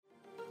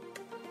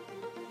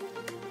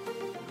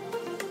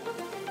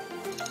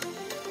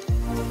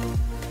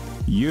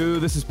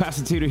This is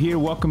Pastor Tito here,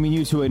 welcoming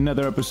you to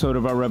another episode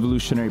of our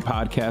Revolutionary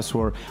Podcast,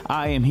 where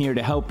I am here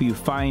to help you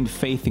find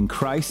faith in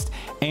Christ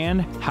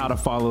and how to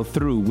follow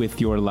through with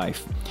your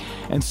life.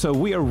 And so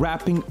we are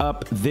wrapping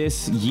up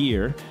this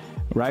year,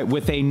 right,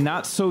 with a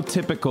not so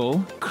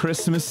typical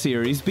Christmas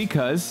series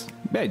because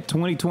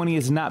 2020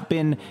 has not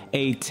been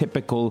a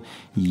typical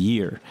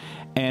year.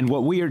 And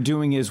what we are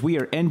doing is we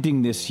are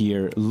ending this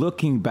year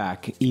looking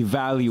back,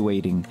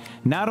 evaluating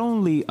not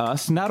only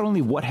us, not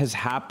only what has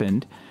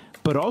happened,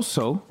 but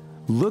also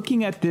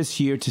looking at this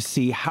year to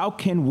see how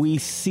can we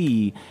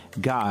see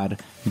God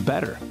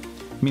better.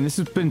 I mean, this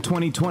has been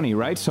 2020,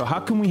 right? So how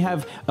can we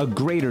have a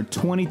greater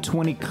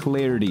 2020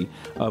 clarity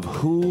of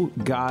who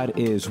God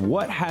is?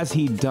 What has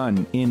He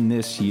done in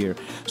this year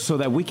so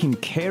that we can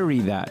carry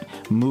that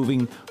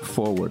moving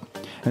forward?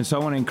 And so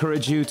I want to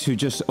encourage you to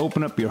just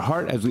open up your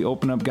heart as we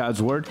open up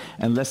God's Word,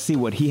 and let's see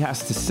what He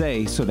has to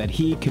say so that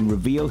He can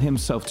reveal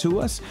Himself to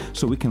us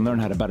so we can learn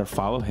how to better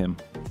follow Him.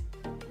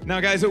 Now,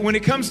 guys, when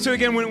it comes to,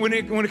 again, when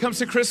it comes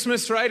to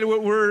Christmas, right,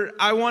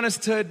 I want us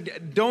to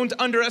don't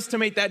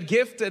underestimate that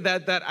gift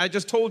that I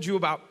just told you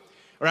about,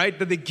 right?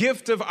 The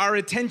gift of our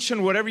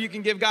attention, whatever you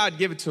can give God,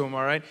 give it to Him,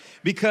 all right?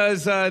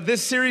 Because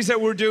this series that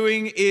we're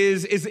doing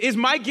is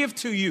my gift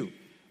to you,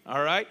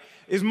 all right?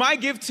 Is my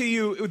gift to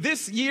you.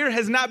 This year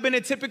has not been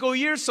a typical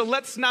year, so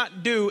let's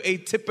not do a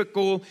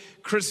typical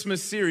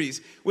Christmas series,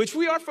 which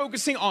we are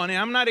focusing on, and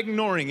I'm not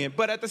ignoring it,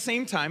 but at the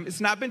same time,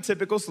 it's not been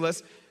typical, so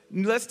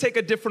let's take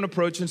a different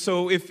approach. And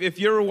so if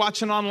you're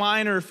watching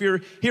online or if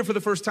you're here for the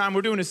first time,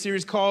 we're doing a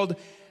series called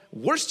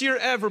Worst Year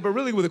Ever, but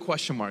really with a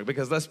question mark,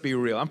 because let's be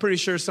real. I'm pretty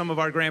sure some of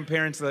our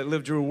grandparents that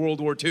lived through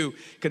World War II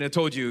could have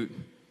told you,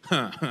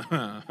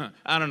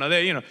 I don't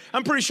know.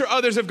 I'm pretty sure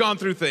others have gone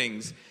through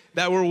things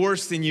that were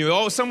worse than you.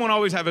 Oh, someone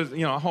always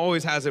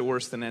has it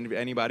worse than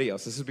anybody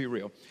else. This is be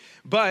real.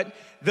 But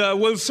what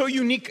was so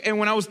unique, and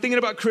when I was thinking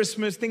about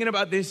Christmas, thinking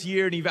about this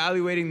year and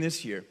evaluating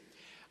this year,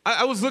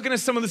 I was looking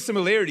at some of the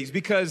similarities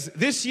because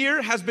this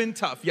year has been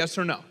tough, yes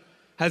or no?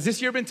 Has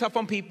this year been tough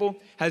on people?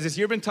 Has this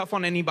year been tough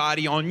on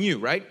anybody, on you,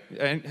 right?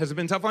 And has it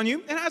been tough on you?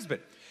 It has been.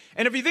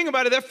 And if you think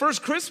about it, that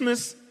first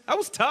Christmas, that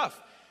was tough.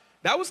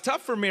 That was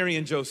tough for Mary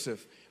and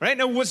Joseph, right?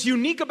 Now, what's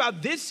unique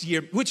about this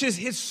year, which is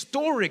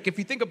historic if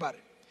you think about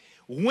it,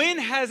 when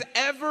has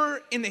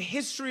ever in the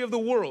history of the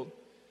world,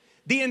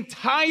 the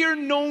entire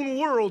known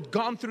world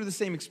gone through the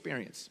same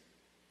experience?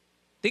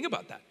 Think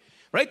about that.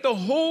 Right? The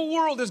whole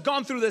world has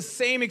gone through the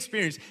same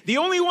experience. The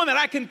only one that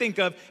I can think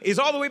of is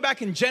all the way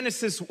back in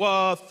Genesis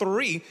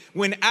 3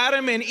 when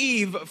Adam and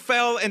Eve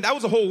fell, and that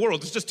was the whole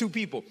world. It's just two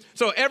people.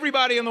 So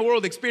everybody in the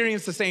world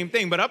experienced the same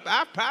thing. But up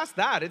past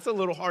that, it's a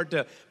little hard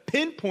to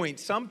pinpoint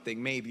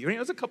something maybe.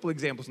 There's a couple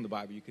examples in the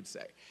Bible you could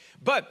say.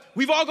 But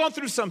we've all gone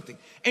through something.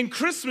 And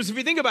Christmas, if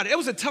you think about it, it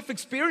was a tough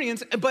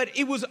experience, but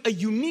it was a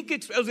unique,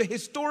 it was a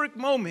historic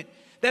moment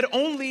that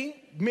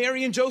only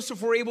Mary and Joseph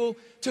were able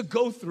to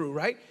go through,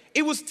 right?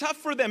 It was tough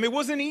for them. It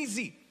wasn't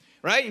easy,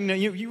 right?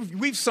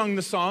 We've sung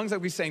the songs that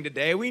we sang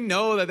today. We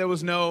know that there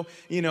was no,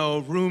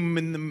 room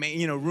in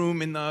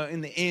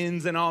the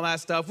inns and all that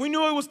stuff. We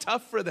knew it was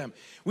tough for them.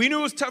 We knew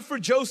it was tough for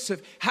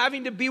Joseph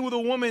having to be with a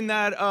woman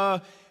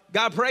that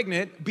got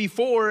pregnant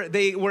before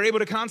they were able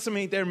to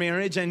consummate their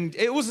marriage. And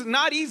it was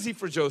not easy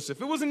for Joseph.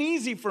 It wasn't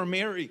easy for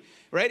Mary,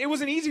 right? It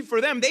wasn't easy for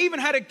them. They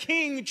even had a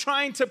king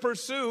trying to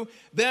pursue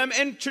them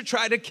and to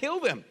try to kill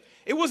them.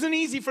 It wasn't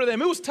easy for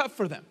them. It was tough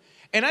for them.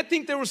 And I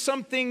think there was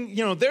something,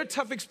 their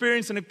tough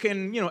experience and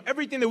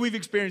everything that we've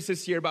experienced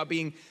this year about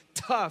being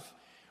tough,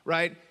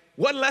 right?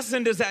 What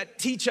lesson does that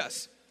teach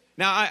us?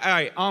 Now, all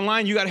right,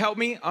 online, you got to help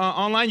me.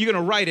 Online, you're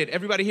going to write it.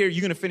 Everybody here,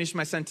 you're going to finish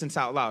my sentence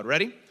out loud.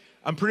 Ready?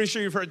 I'm pretty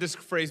sure you've heard this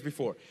phrase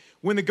before.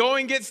 When the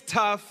going gets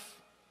tough.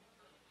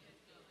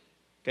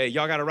 Okay,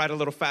 y'all got to write a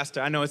little faster.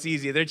 I know it's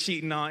easier. They're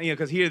cheating on,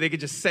 because here they could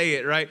just say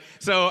it, right?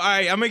 So, all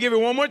right, I'm going to give it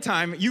one more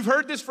time. You've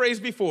heard this phrase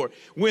before.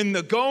 When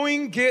the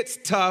going gets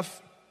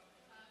tough,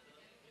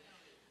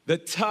 the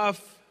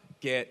tough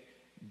get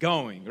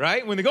going,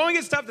 right? When the going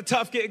gets tough, the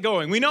tough get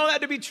going. We know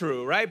that to be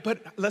true, right?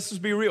 But let's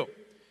just be real.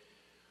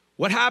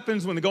 What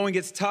happens when the going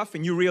gets tough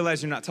and you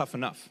realize you're not tough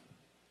enough?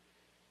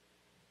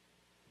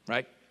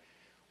 Right?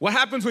 What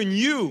happens when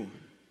you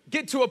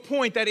get to a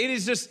point that it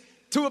is just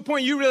to a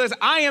point you realize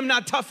I am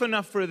not tough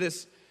enough for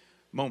this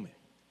moment?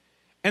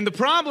 And the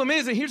problem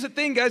is, and here's the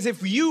thing, guys,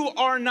 if you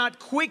are not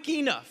quick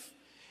enough,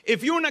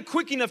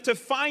 to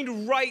find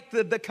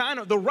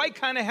the right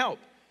kind of help,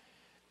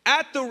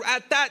 at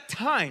that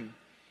time,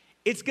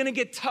 it's going to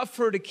get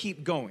tougher to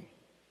keep going.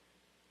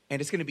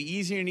 And it's going to be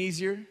easier and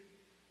easier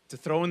to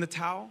throw in the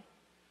towel.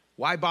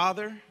 Why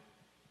bother?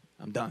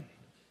 I'm done,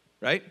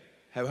 right?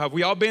 Have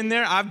we all been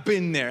there? I've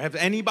been there. Has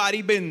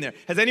anybody been there?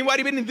 Has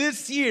anybody been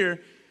this year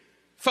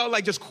felt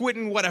like just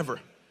quitting whatever?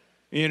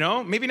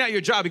 Maybe not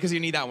your job because you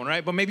need that one,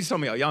 right? But maybe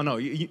some of y'all know.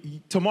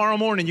 Tomorrow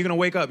morning, you're going to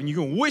wake up and you're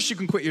going to wish you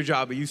can quit your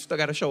job, but you still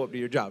got to show up to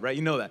your job, right?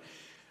 You know that.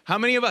 How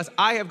many of us,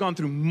 I have gone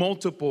through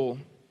multiple,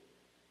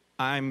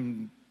 I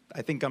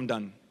think I'm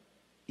done,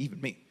 even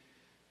me,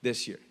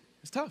 this year.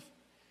 It's tough.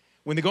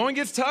 When the going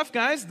gets tough,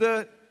 guys,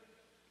 the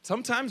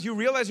sometimes you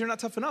realize you're not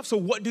tough enough. So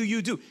what do?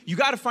 You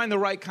got to find the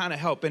right kind of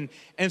help.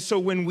 And so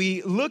when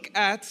we look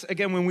at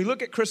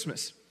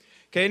Christmas,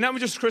 okay, not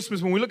just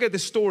Christmas, when we look at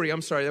this story,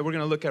 that we're going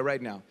to look at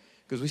right now,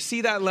 because we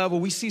see that level,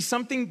 we see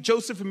something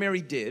Joseph and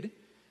Mary did,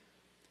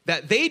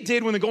 that they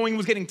did when the going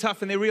was getting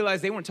tough, and they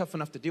realized they weren't tough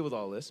enough to deal with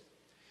all this.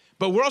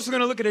 But we're also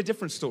going to look at a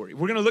different story.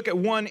 We're going to look at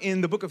one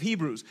in the book of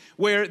Hebrews,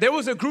 where there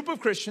was a group of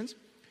Christians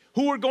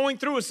who were going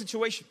through a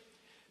situation.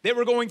 They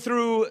were going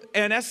through,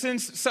 in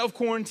essence,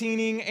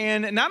 self-quarantining,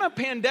 and not a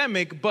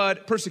pandemic,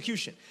 but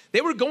persecution.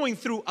 They were going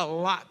through a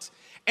lot.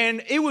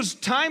 And it was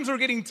times were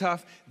getting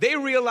tough. They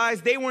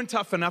realized they weren't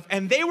tough enough,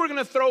 and they were going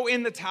to throw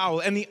in the towel.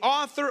 And the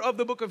author of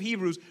the book of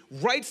Hebrews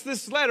writes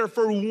this letter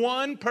for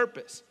one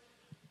purpose.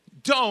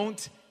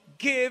 Don't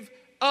give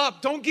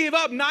up. Don't give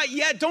up. Not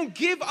yet. Don't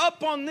give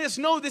up on this.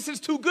 No, this is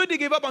too good to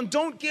give up on.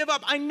 Don't give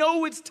up. I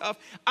know it's tough.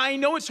 I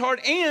know it's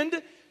hard.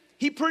 And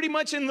he pretty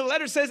much in the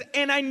letter says,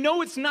 and I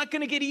know it's not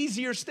going to get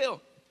easier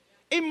still.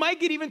 It might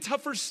get even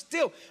tougher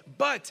still.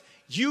 But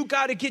you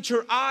got to get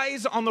your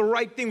eyes on the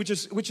right thing, which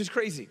is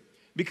crazy.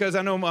 Because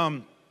I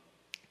know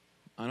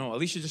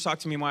Alicia just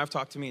talked to me, my wife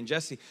talked to me, and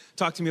Jesse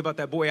talked to me about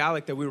that boy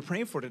Alec that we were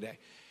praying for today.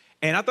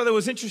 And I thought that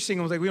was interesting.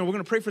 I was like, we're going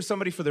to pray for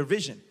somebody for their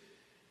vision,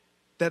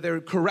 that they're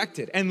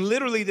corrected. And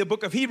literally the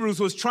book of Hebrews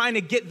was trying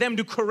to get them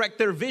to correct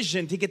their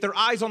vision, to get their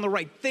eyes on the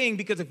right thing,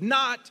 because if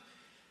not,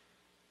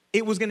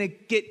 it was going to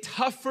get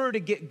tougher to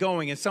get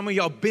going. And some of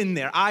y'all been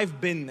there.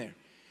 I've been there.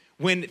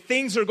 When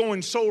things are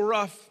going so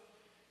rough,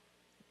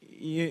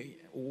 you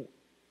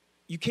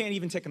can't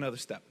even take another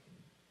step,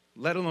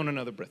 let alone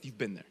another breath. You've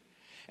been there.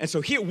 And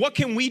so here, what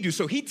can we do?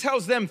 So he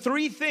tells them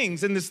 3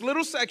 things in this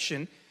little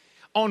section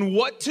on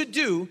what to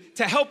do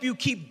to help you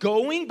keep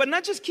going, but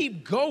not just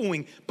keep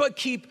going, but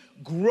keep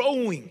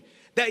growing.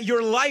 That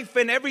your life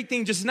and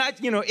everything just not,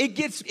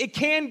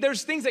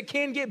 there's things that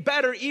can get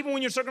better even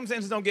when your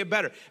circumstances don't get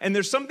better. And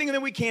there's something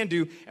that we can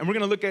do, and we're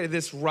going to look at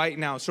this right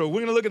now. So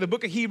we're going to look at the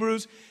book of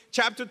Hebrews,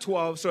 chapter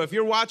 12. So if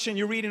you're watching,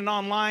 you're reading it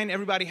online,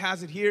 everybody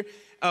has it here.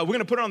 We're going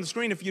to put it on the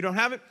screen if you don't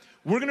have it.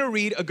 We're going to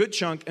read a good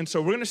chunk, and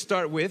so we're going to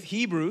start with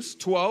Hebrews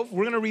 12.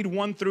 We're going to read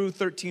 1 through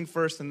 13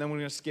 first, and then we're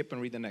going to skip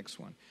and read the next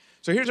one.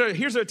 So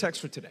here's our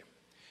text for today.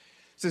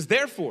 It says,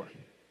 therefore,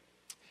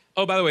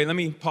 oh, by the way, let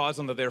me pause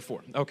on the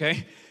therefore,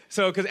 okay?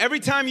 So, because every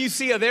time you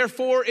see a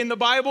therefore in the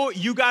Bible,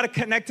 you got to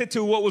connect it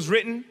to what was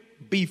written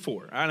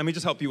before. All right, let me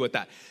just help you with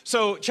that.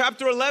 So,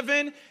 chapter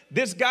 11,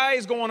 this guy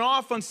is going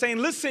off on saying,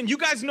 listen, you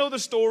guys know the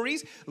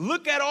stories.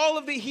 Look at all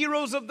of the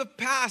heroes of the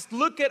past.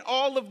 Look at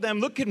all of them.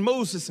 Look at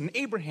Moses and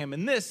Abraham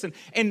and this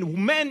and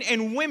men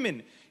and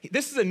women.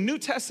 This is a New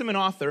Testament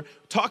author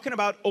talking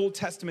about Old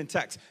Testament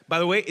texts. By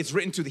the way, it's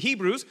written to the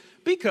Hebrews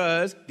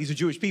because these are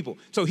Jewish people.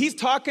 So he's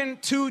talking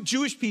to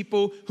Jewish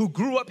people who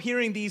grew up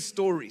hearing these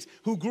stories,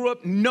 who grew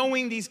up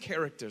knowing these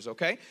characters,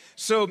 okay?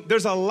 So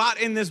there's a lot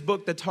in this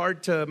book that's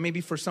hard to maybe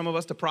for some of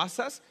us to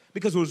process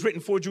because it was written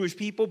for Jewish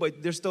people,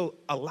 but there's still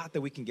a lot that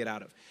we can get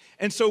out of.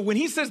 And so when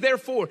he says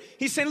therefore,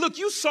 he's saying, look,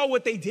 you saw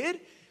what they did.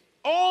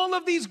 All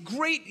of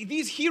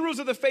these heroes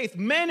of the faith,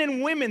 men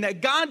and women,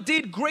 that God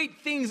did great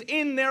things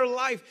in their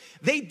life.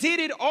 They did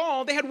it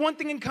all. They had one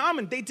thing in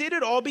common. They did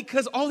it all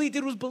because all they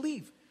did was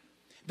believe.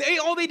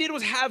 All they did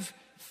was have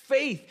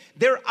faith.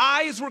 Their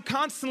eyes were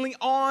constantly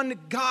on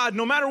God.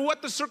 No matter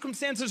what the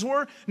circumstances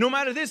were, no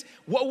matter this,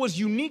 what was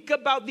unique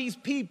about these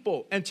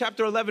people, and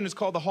chapter 11 is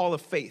called the Hall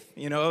of Faith.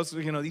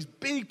 These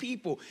big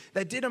people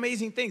that did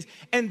amazing things.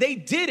 And they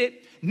did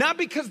it not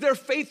because their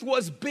faith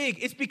was big.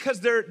 It's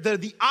because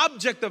the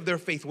object of their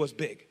faith was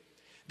big.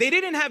 They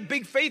didn't have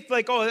big faith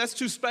like, oh, that's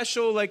too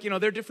special, like,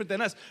 they're different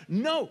than us.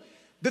 No,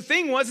 the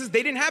thing was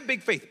they didn't have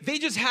big faith. They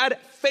just had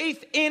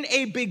faith in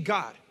a big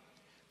God.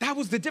 That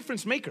was the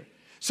difference maker.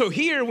 So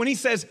here, when he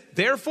says,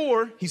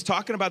 therefore, he's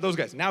talking about those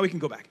guys. Now we can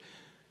go back.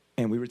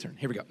 And we return.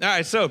 Here we go. All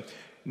right, so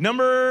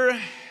number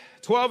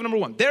 12, number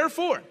 1.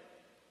 Therefore,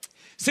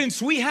 since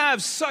we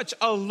have such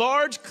a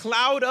large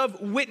cloud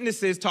of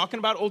witnesses, talking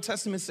about Old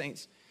Testament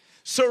saints,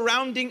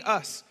 surrounding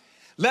us,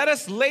 let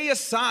us lay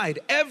aside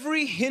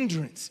every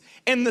hindrance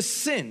and the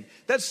sin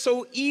that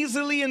so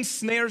easily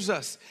ensnares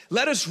us.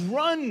 Let us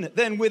run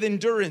then with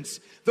endurance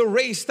the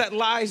race that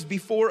lies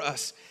before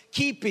us,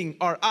 keeping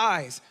our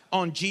eyes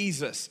on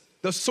Jesus,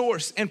 the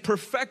source and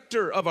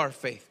perfecter of our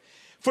faith.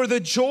 For the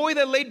joy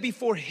that laid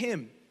before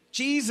him,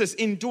 Jesus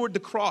endured the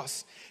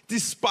cross,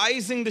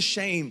 despising the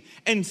shame,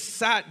 and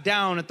sat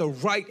down at the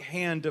right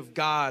hand of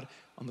God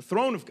on the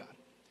throne of God.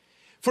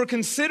 For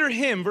consider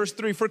him, verse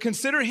 3, for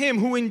consider him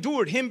who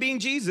endured, him being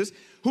Jesus,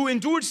 who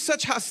endured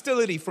such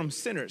hostility from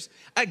sinners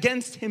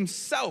against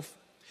himself,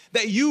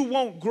 that you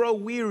won't grow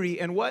weary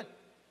and what?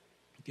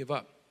 Give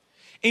up.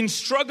 In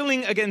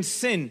struggling against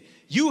sin,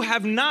 you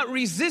have not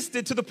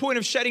resisted to the point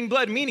of shedding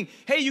blood, meaning,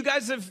 hey, you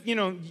guys have,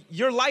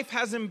 your life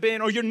hasn't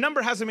been, or your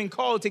number hasn't been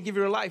called to give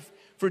your life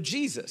for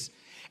Jesus.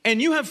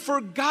 And you have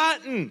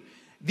forgotten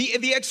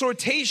the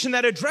exhortation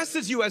that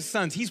addresses you as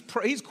sons.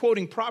 He's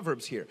quoting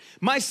Proverbs here.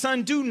 My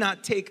son, do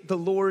not take the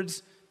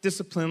Lord's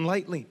discipline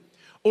lightly,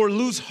 or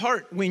lose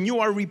heart when you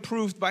are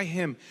reproved by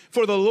him.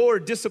 For the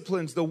Lord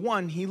disciplines the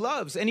one he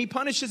loves, and he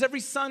punishes every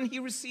son he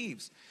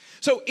receives.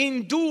 So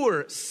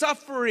endure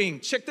suffering,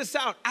 check this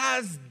out,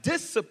 as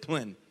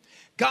discipline.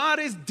 God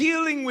is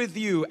dealing with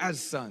you as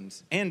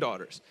sons and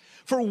daughters.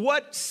 For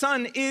what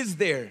son is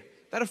there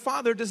that a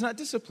father does not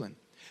discipline?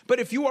 But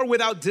if you are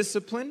without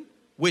discipline,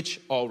 which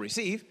all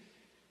receive,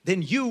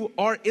 then you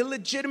are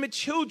illegitimate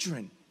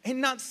children and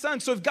not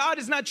sons. So if God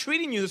is not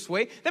treating you this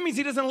way, that means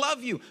he doesn't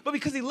love you. But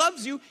because he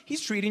loves you,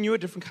 he's treating you a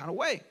different kind of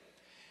way.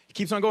 He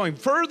keeps on going.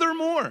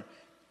 Furthermore,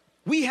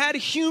 we had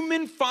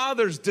human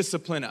fathers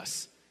discipline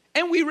us,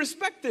 and we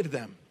respected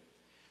them.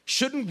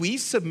 Shouldn't we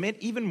submit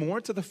even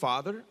more to the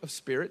Father of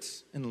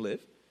spirits and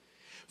live?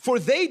 For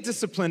they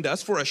disciplined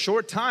us for a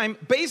short time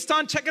based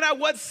on, check it out,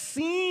 what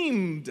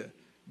seemed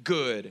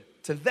good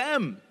to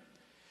them.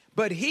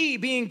 But he,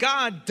 being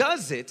God,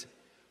 does it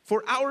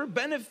for our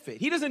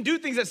benefit. He doesn't do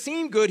things that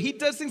seem good. He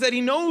does things that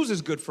he knows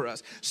is good for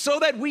us so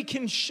that we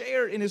can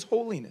share in his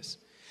holiness.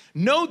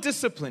 No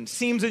discipline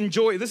seems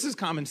enjoyable. This is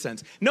common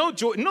sense. No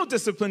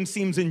discipline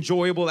seems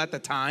enjoyable at the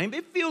time.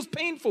 It feels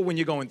painful when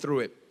you're going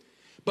through it.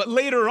 But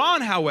later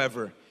on,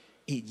 however,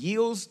 it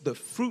yields the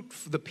fruit,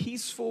 the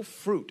peaceful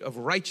fruit of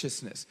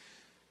righteousness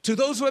to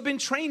those who have been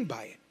trained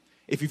by it.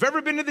 If you've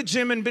ever been to the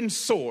gym and been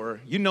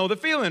sore, you know the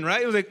feeling,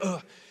 right? It was like,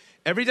 ugh.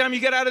 Every time you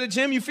get out of the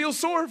gym, you feel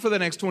sore for the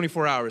next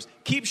 24 hours.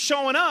 Keep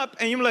showing up,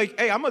 and you're like,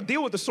 hey, I'm going to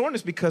deal with the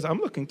soreness because I'm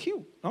looking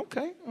cute.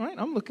 Okay, all right,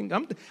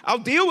 I'll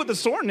deal with the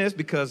soreness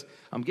because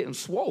I'm getting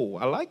swole.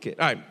 I like it.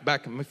 All right,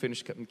 back, I'm going to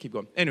finish, keep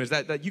going. Anyways,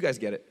 that you guys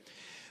get it.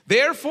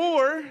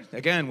 Therefore,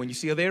 again, when you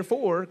see a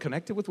therefore,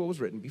 connected with what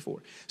was written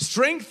before,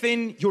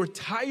 strengthen your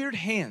tired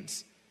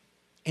hands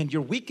and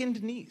your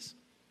weakened knees,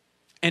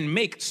 and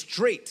make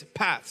straight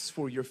paths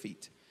for your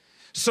feet,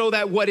 so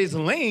that what is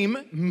lame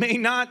may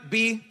not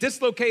be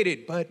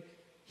dislocated, but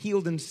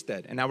healed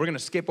instead. And now we're going to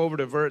skip over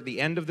to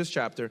the end of this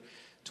chapter,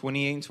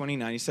 28 and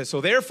 29. He says, so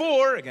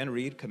therefore, again,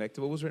 read, connect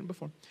to what was written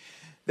before.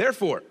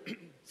 Therefore,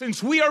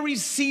 since we are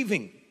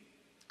receiving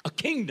a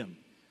kingdom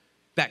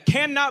that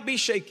cannot be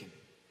shaken,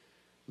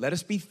 let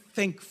us be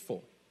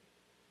thankful.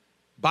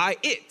 By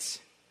it,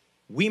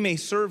 we may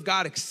serve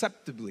God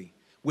acceptably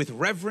with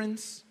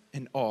reverence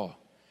and awe,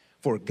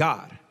 for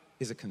God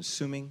is a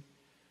consuming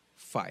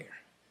fire.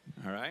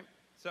 All right,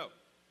 so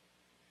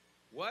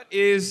what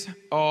is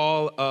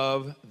all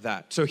of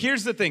that? So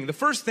here's the thing. The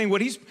first thing,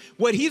 what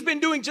he's been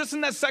doing just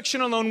in that section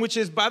alone, which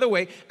is, by the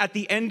way, at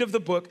the end of the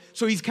book.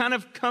 So he's kind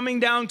of coming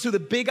down to the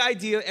big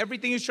idea,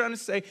 everything he's trying to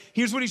say.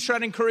 Here's what he's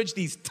trying to encourage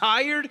these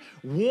tired,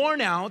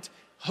 worn out,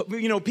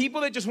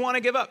 people that just want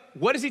to give up.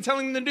 What is he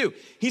telling them to do?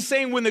 He's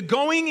saying when the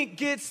going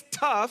gets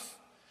tough,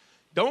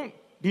 don't,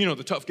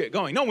 the tough get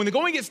going. No, when the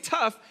going gets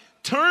tough,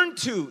 turn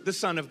to the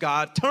Son of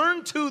God,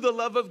 turn to the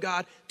love of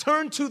God,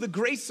 turn to the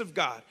grace of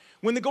God.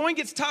 When the going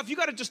gets tough, you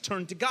got to just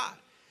turn to God.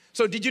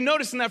 So did you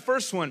notice in that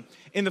first one,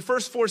 in the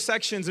first 4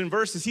 sections and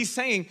verses, he's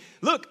saying,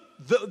 look,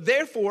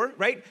 therefore,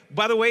 right?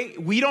 By the way,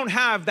 we don't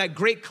have that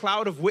great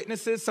cloud of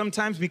witnesses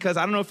sometimes because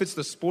I don't know if it's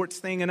the sports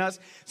thing in us.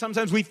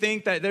 Sometimes we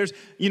think that there's,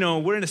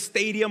 we're in a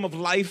stadium of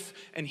life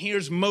and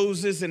here's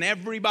Moses and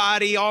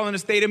everybody all in a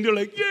stadium. You're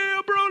like,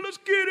 yeah, bro, let's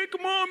get it.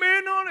 Come on,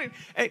 man. On it.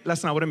 Hey,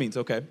 that's not what it means,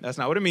 okay? That's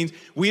not what it means.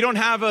 We don't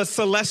have a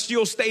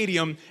celestial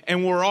stadium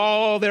and we're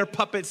all their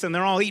puppets and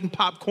they're all eating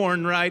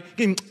popcorn, right?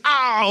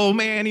 Oh,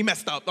 man, he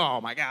messed up. Oh,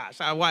 my gosh.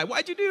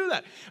 Why'd you do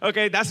that?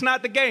 Okay, that's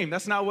not the game.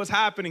 That's not what's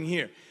happening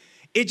here.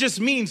 It just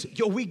means,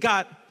 you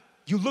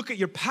look at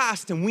your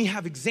past and we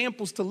have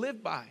examples to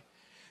live by.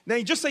 Now,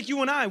 just like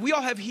you and I, we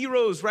all have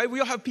heroes, right? We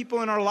all have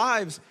people in our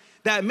lives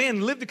that,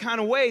 man, lived the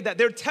kind of way that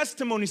their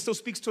testimony still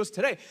speaks to us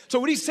today. So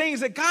what he's saying is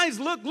that, guys,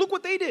 look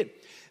what they did.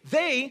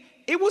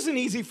 It wasn't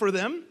easy for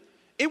them.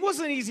 It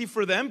wasn't easy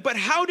for them, but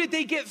how did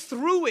they get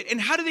through it?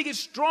 And how did they get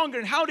stronger?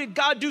 And how did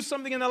God do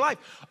something in their life?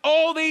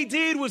 All they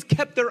did was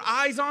kept their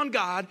eyes on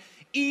God,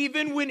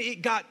 even when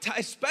it got tough,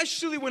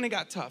 especially when it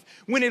got tough.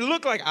 When it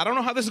looked like, I don't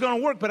know how this is going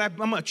to work, but I'm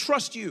going to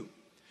trust you.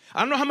 I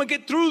don't know how I'm going to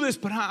get through this,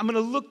 but I'm going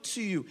to look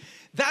to you.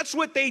 That's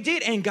what they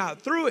did and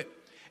got through it.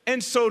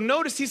 And so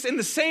notice he's in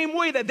the same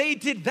way that they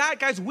did that,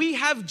 guys, we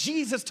have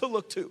Jesus to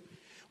look to.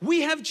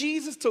 We have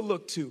Jesus to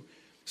look to.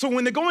 So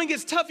when the going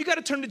gets tough, you got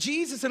to turn to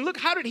Jesus and look,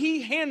 how did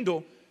he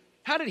handle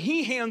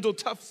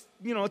tough,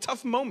 a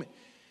tough moment?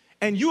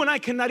 And you and I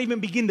cannot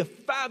even begin to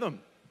fathom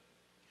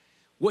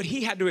what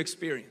he had to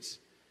experience.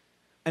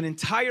 An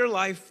entire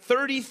life,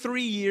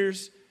 33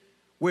 years,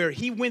 where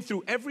he went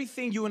through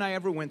everything you and I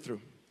ever went through.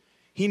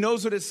 He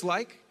knows what it's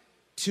like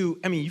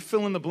you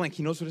fill in the blank.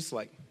 He knows what it's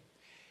like.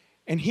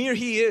 And here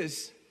he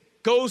is,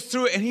 goes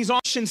through it, and he's on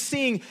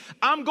seeing,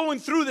 I'm going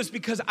through this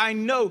because I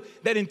know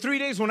that in 3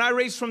 days when I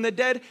raise from the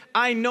dead,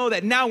 I know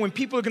that now when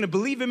people are going to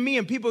believe in me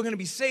and people are going to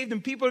be saved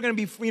and people are going to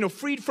be,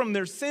 freed from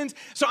their sins.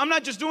 So I'm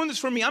not just doing this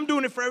for me. I'm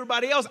doing it for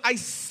everybody else. I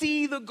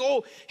see the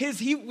goal,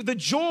 the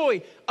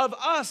joy of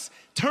us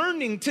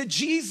turning to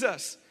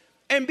Jesus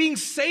and being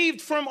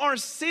saved from our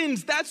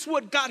sins. That's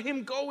what got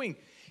him going.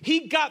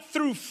 He got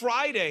through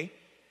Friday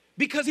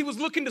because he was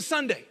looking to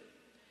Sunday.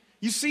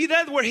 You see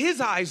that? Where his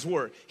eyes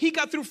were. He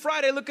got through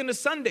Friday looking to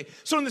Sunday.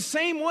 So in the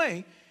same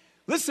way,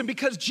 listen,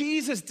 because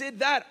Jesus did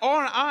that,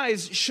 our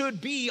eyes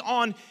should be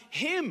on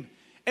him.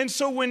 And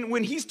so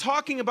when he's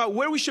talking about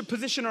where we should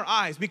position our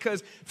eyes,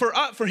 because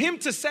for him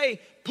to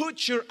say,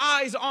 put your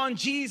eyes on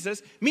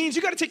Jesus, means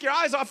you got to take your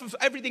eyes off of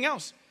everything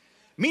else.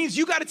 Means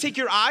you got to take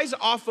your eyes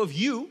off of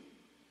you,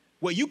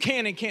 what you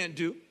can and can't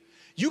do.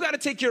 You got to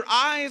take your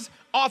eyes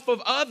off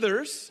of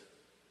others,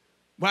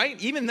 right?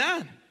 Even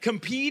that.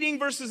 Competing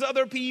versus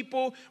other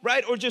people,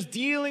 right? Or just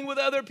dealing with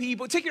other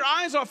people. Take your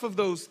eyes off of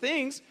those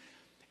things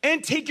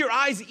and take your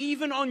eyes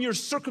even on your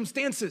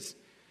circumstances.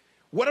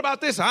 What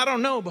about this? I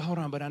don't know, but hold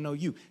on, but I know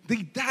you.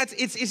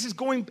 It's just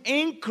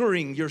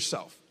anchoring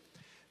yourself.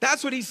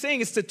 That's what he's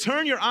saying. It's to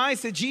turn your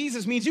eyes to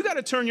Jesus means you got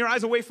to turn your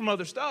eyes away from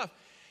other stuff.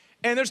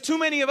 And there's too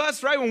many of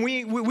us, right? When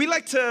we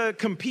like to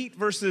compete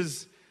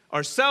versus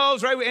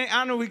ourselves, right?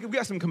 I don't know, we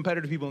got some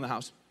competitive people in the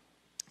house.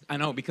 I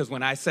know, because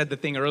when I said the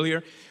thing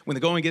earlier, when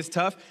the going gets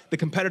tough, the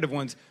competitive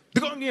ones,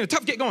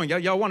 tough, get going.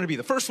 Y'all want to be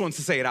the first ones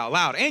to say it out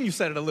loud. And you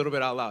said it a little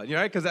bit out loud,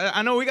 right? Because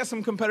I know we got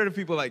some competitive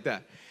people like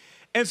that.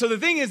 And so the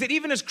thing is that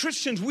even as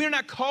Christians, we're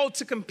not called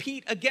to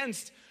compete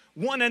against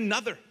one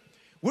another.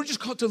 We're just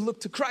called to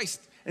look to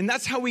Christ. And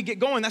that's how we get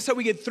going. That's how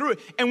we get through it.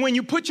 And when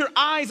you put your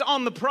eyes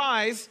on the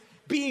prize,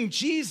 being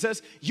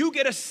Jesus, you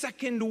get a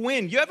second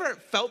win. You ever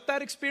felt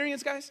that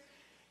experience, guys?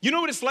 You know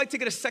what it's like to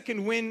get a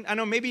second win? I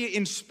know maybe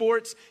in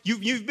sports,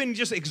 you've been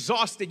just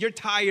exhausted, you're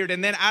tired,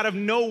 and then out of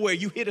nowhere,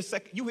 you hit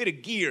a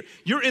gear,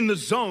 you're in the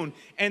zone,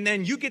 and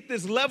then you get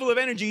this level of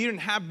energy you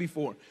didn't have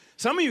before.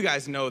 Some of you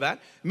guys know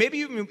that.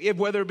 Maybe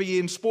whether it be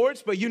in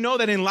sports, but you know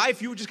that in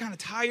life, you were just kind of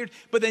tired,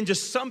 but then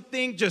just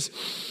something just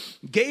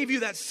gave you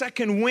that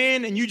second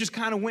win, and you just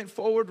kind of went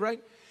forward,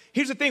 right?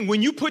 Here's the thing,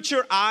 when you put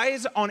your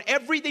eyes on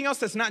everything else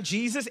that's not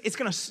Jesus,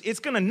 it's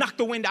gonna knock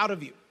the wind out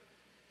of you.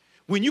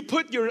 When you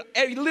put your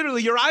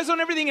eyes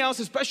on everything else,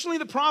 especially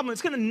the problem,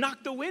 it's going to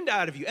knock the wind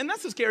out of you. And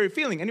that's a scary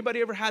feeling.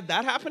 Anybody ever had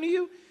that happen to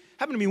you?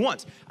 Happened to me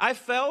once. I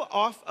fell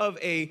off of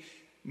a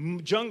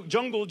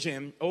jungle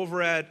gym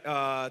over at,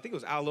 I think it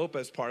was Al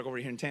Lopez Park over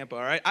here in Tampa,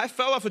 all right? I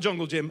fell off a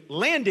jungle gym,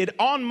 landed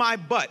on my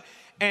butt,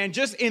 and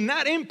just in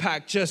that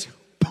impact, just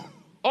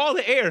all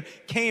the air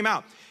came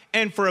out.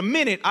 And for a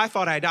minute, I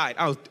thought I died.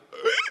 I was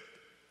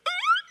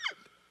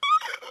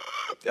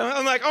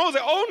like,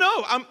 oh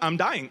no, I'm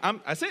dying.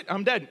 That's it,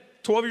 I'm dead.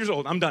 12 years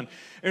old, I'm done.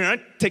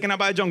 And taken out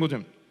by a jungle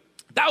gym.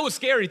 That was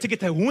scary to get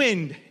that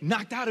wind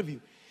knocked out of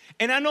you.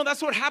 And I know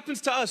that's what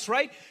happens to us,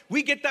 right?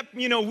 We get that,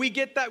 we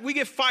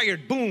get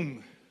fired,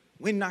 boom,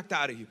 wind knocked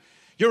out of you.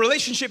 Your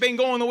relationship ain't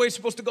going the way it's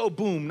supposed to go,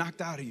 boom, knocked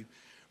out of you,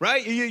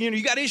 right?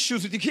 You got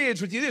issues with your kids,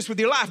 with your this, with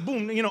your life,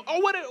 boom,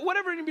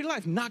 whatever in your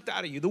life, knocked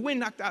out of you, the wind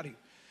knocked out of you.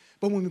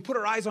 But when we put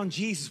our eyes on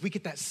Jesus, we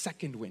get that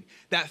second wind,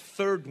 that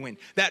third wind,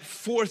 that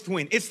fourth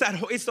wind. It's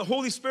the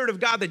Holy Spirit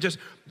of God that just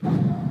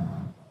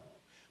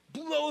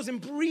blows and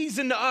breathes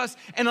into us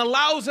and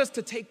allows us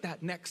to take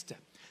that next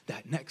step,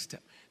 that next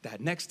step,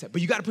 that next step.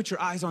 But you got to put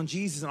your eyes on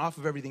Jesus and off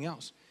of everything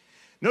else.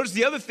 Notice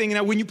the other thing,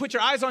 when you put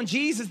your eyes on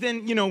Jesus,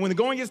 then, when the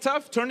going gets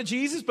tough, turn to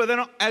Jesus. But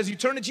then as you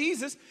turn to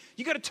Jesus,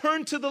 you got to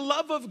turn to the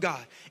love of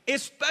God,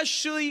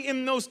 especially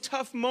in those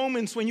tough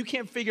moments when you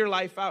can't figure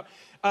life out.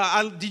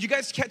 Did you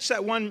guys catch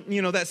that one,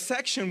 that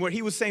section where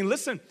he was saying,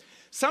 listen,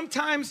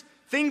 sometimes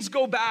things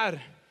go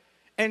bad.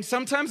 And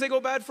sometimes they go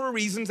bad for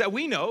reasons that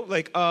we know.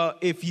 Like,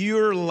 if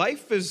your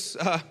life is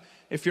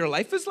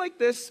like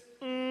this,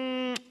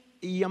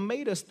 you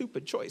made a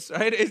stupid choice,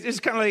 right? It's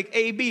kind of like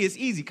A, B, it's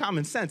easy,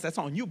 common sense. That's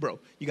on you, bro.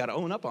 You got to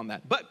own up on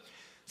that. But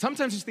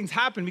sometimes these things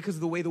happen because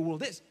of the way the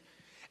world is.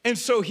 And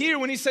so here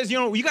when he says,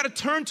 you got to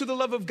turn to the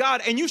love of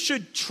God and you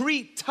should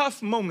treat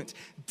tough moments,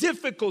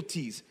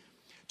 difficulties,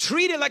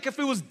 treat it like if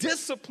it was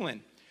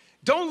discipline.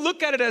 Don't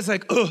look at it as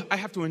like, I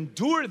have to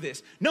endure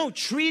this. No,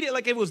 treat it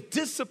like it was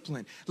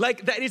discipline.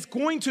 Like that it's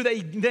going to,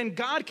 then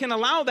God can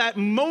allow that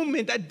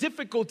moment, that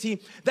difficulty,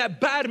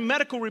 that bad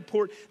medical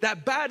report,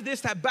 that bad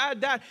this, that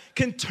bad that,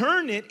 can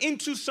turn it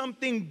into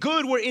something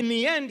good where in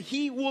the end,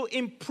 he will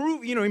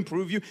improve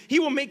you. He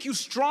will make you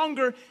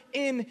stronger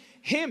in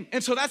him.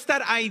 And so that's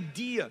that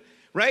idea,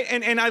 right?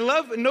 And I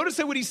notice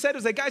that what he said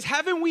is like, guys,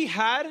 haven't we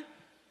had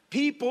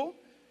people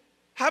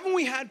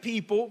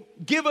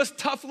give us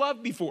tough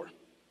love before?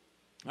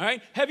 All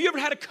right. Have you ever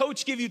had a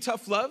coach give you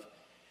tough love?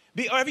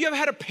 Or have you ever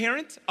had a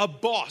parent, a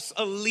boss,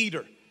 a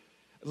leader?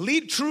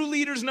 True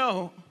leaders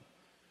know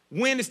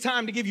when it's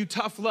time to give you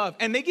tough love.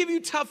 And they give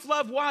you tough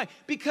love. Why?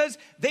 Because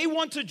they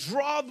want to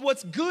draw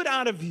what's good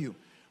out of you,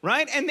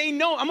 right? And they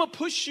know, I'm going to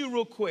push you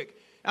real quick.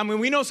 I mean,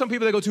 we know some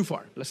people that go too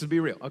far. Let's just be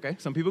real, okay?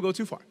 Some people go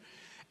too far.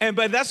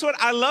 But that's what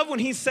I love when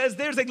he says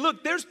there's like,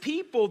 look, there's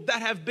people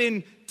that have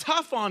been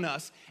tough on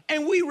us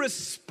and we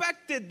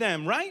respected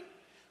them, right?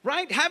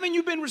 Right? Haven't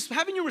you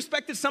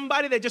respected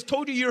somebody that just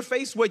told you to your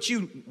face what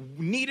you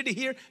needed to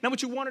hear, not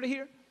what you wanted to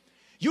hear?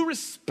 You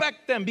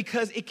respect them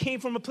because it came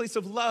from a place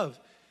of love.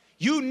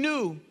 You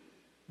knew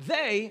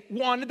they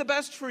wanted the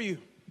best for you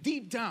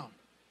deep down,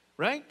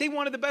 right? They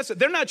wanted the best.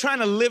 They're not trying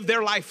to live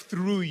their life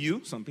through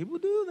you. Some people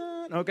do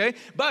that, okay?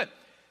 But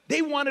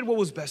They wanted what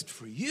was best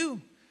for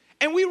you.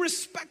 And we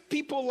respect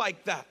people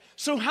like that.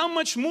 So how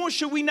much more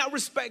should we not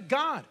respect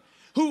God?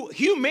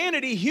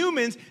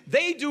 Humans,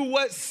 they do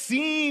what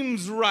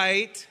seems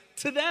right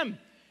to them.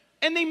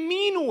 And they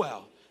mean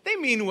well. They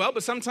mean well,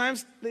 but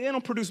sometimes they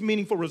don't produce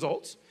meaningful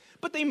results.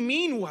 But they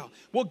mean well.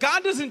 Well,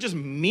 God doesn't just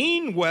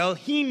mean well,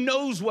 he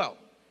knows well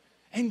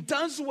and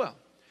does well.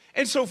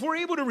 And so if we're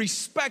able to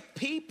respect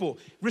people,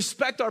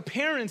 respect our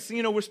parents,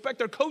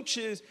 respect our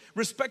coaches,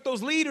 respect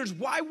those leaders,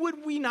 why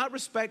would we not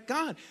respect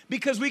God?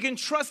 Because we can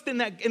trust in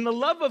the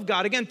love of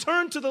God. Again,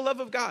 turn to the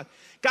love of God.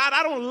 God,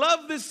 I don't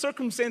love this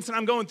circumstance that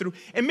I'm going through,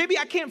 and maybe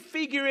I can't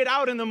figure it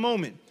out in the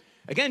moment.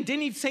 Again,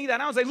 didn't he say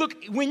that? I was like, look,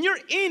 when you're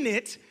in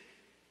it,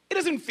 it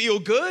doesn't feel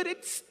good.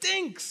 It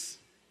stinks.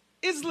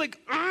 It's like,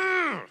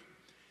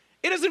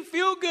 it doesn't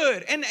feel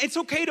good. And it's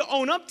okay to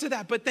own up to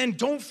that, but then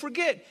don't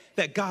forget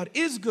that God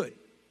is good.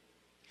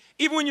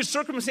 Even when your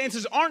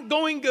circumstances aren't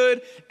going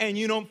good and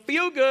you don't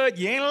feel good,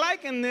 you ain't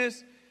liking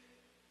this,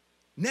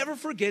 never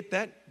forget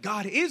that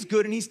God is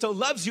good and he still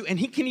loves you, and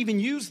he can even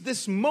use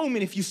this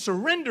moment, if you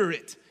surrender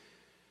it,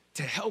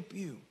 to help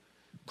you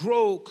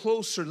grow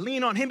closer,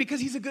 lean on him, because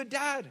he's a good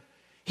dad.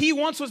 He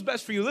wants what's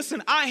best for you.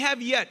 Listen, I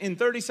have yet in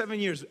 37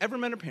 years ever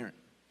met a parent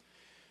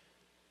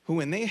who,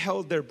 when they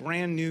held their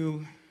brand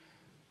new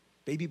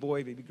baby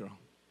boy, baby girl,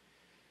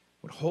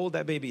 would hold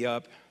that baby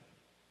up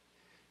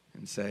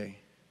and say,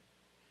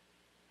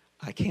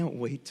 I can't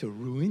wait to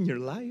ruin your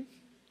life.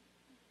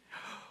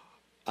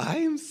 I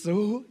am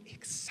so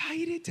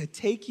excited to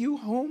take you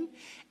home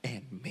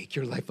and make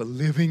your life a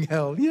living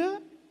hell. Yeah,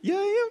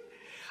 I am.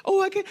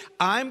 Oh,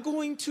 I'm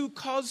going to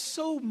cause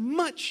so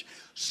much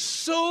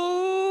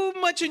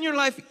in your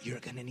life. You're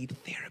going to need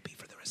therapy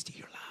for the rest of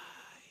your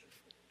life.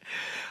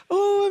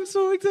 Oh, I'm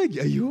so excited.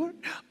 Yeah, you are?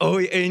 Oh,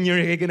 and you're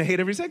going to hate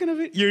every second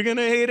of it. You're going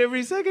to hate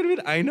every second of it.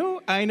 I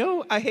know.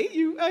 I hate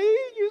you. I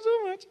hate you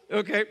so much.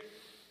 Okay.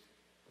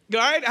 All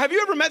right. Have you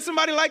ever met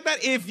somebody like that?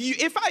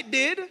 If I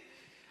did,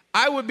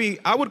 I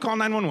would call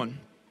 911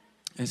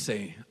 and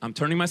say, I'm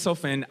turning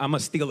myself in. I'm going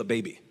to steal a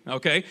baby.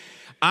 Okay.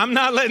 I'm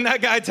not letting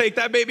that guy take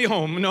that baby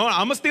home. No,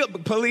 I'm going to steal.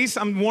 Police,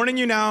 I'm warning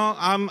you now.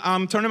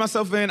 I'm turning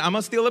myself in. I'm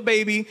going to steal a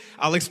baby.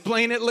 I'll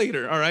explain it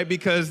later. All right.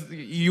 Because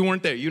you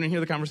weren't there. You didn't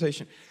hear the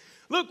conversation.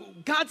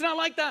 Look, God's not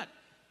like that.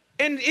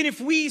 And if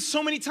we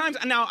so many times,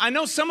 now I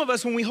know some of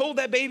us, when we hold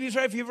that babies,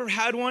 right? If you've ever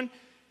had one,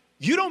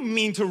 you don't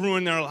mean to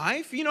ruin their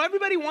life. Every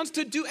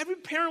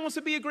parent wants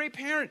to be a great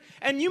parent.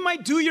 And you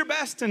might do your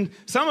best. And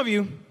some of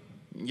you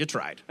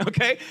tried,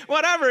 okay?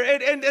 Whatever.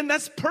 And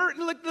that's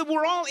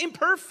we're all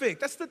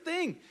imperfect. That's the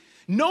thing.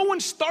 No one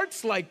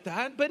starts like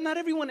that, but not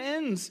everyone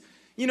ends,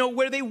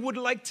 where they would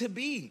like to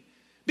be.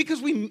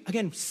 Because we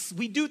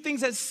do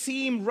things that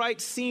seem right,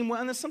 seem well,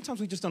 and then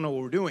sometimes we just don't know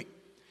what we're doing.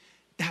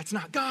 That's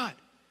not God.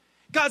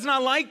 God's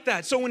not like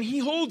that. So when he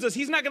holds us,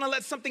 he's not going to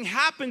let something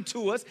happen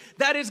to us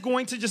that is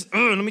going to just,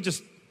 let me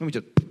just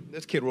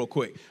this kid real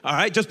quick. All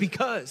right, just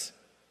because.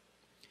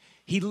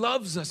 He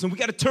loves us, and we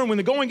got to turn. When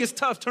the going gets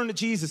tough, turn to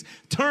Jesus.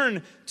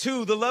 Turn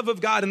to the love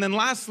of God. And then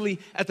lastly,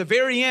 at the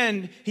very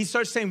end, he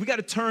starts saying we got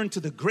to turn to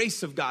the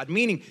grace of God,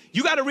 meaning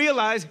you got to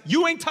realize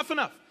you ain't tough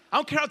enough. I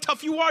don't care how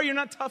tough you are, you're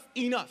not tough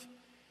enough.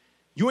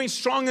 You ain't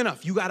strong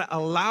enough. You got to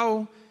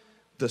allow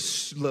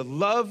the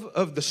love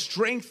of the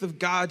strength of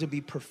God to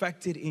be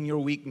perfected in your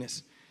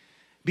weakness,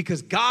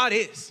 because God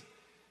is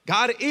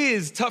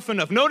tough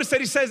enough. Notice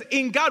that he says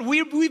in God,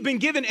 we've been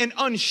given an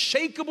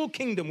unshakable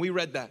kingdom. We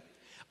read that.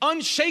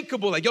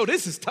 Unshakable, like,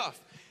 this is tough.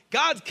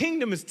 God's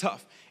kingdom is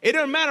tough. It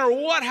doesn't matter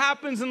what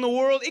happens in the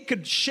world. It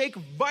could shake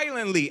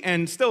violently,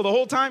 and still the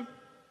whole time,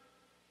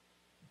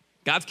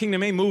 God's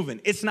kingdom ain't moving.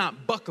 It's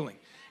not buckling.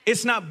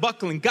 It's not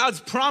buckling. God's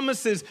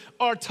promises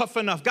are tough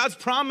enough. God's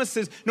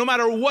promises, no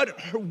matter what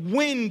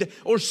wind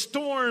or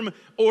storm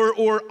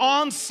or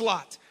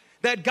onslaught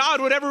that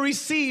God would ever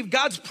receive,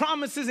 God's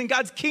promises and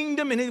God's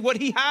kingdom and what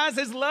he has,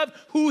 his love,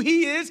 who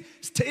he is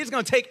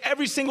going to take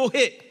every single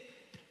hit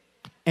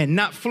and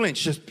not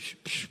flinch. Just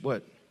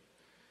what?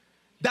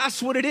 That's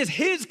what it is.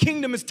 His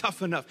kingdom is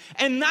tough enough.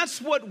 And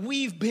that's what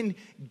we've been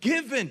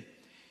given.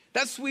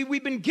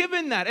 We've been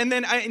given that. And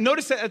then I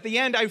noticed that at the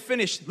end I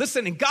finished,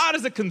 listen, and God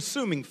is a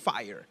consuming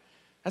fire.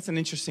 That's an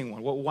interesting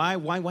one. Well,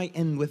 why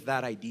end with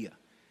that idea?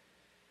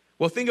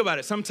 Well, think about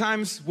it.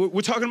 Sometimes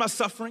we're talking about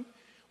suffering.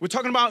 We're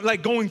talking about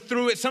like going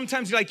through it.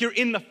 Sometimes you're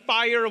in the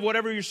fire of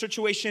whatever your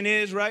situation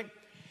is, right?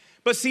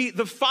 But see,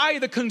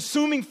 the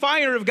consuming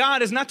fire of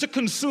God is not to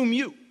consume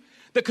you.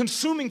 The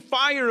consuming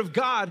fire of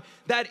God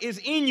that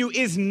is in you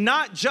is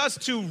not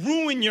just to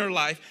ruin your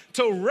life,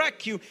 to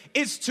wreck you.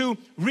 It's to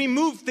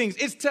remove things.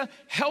 It's to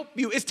help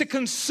you. It's to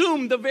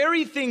consume the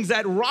very things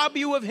that rob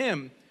you of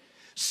him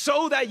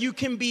so that you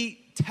can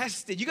be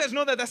tested. You guys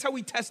know that that's how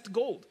we test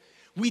gold.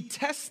 We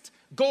test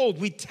gold.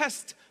 We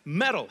test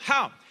metal.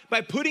 How?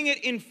 By putting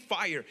it in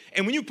fire.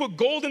 And when you put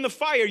gold in the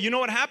fire, you know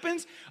what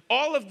happens?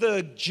 All of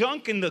the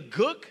junk and the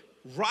gook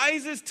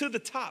rises to the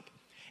top.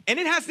 And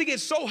it has to get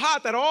so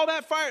hot that all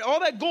that fire, all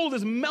that gold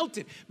is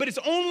melted. But it's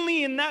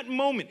only in that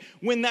moment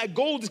when that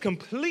gold is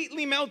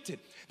completely melted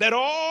that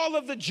all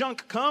of the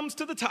junk comes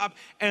to the top,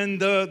 and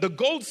the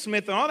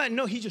goldsmith and all that,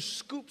 no, he just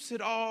scoops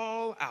it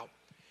all out.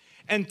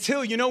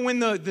 Until, when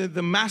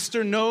the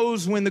master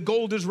knows when the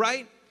gold is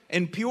right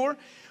and pure,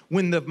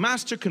 when the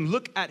master can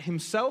look at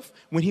himself,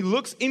 when he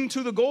looks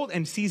into the gold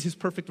and sees his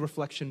perfect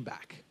reflection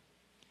back.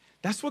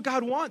 That's what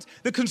God wants.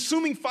 The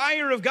consuming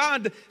fire of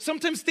God.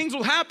 Sometimes things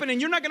will happen and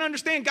you're not going to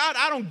understand, God,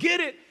 I don't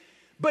get it.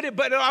 But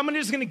I'm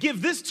just going to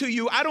give this to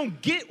you. I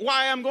don't get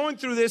why I'm going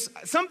through this.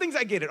 Some things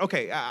I get it.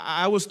 Okay,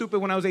 I was stupid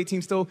when I was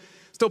 18, still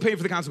paying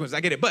for the consequences.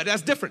 I get it, but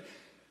that's different.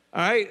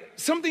 All right?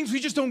 Some things we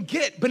just don't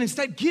get, but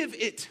instead give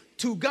it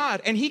to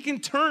God. And he can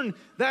turn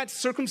that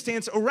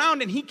circumstance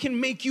around and he can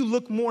make you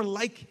look more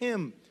like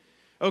him.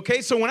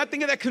 Okay, so when I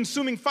think of that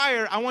consuming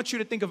fire, I want you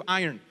to think of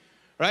iron,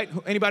 right?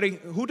 Anybody,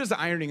 who does the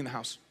ironing in the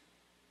house?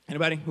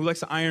 Anybody who likes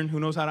to iron, who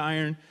knows how to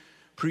iron,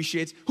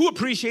 who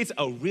appreciates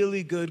a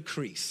really good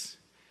crease?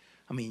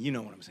 I mean, you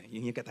know what I'm saying.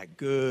 You got that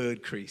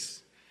good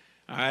crease,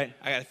 all right?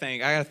 I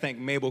gotta thank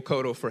Mabel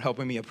Cotto for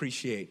helping me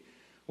appreciate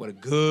what a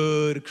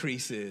good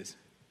crease is.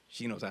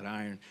 She knows how to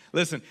iron.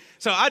 Listen,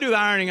 so I do the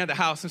ironing at the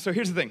house, and so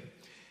here's the thing.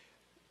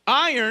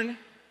 Iron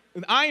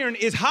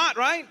is hot,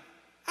 right?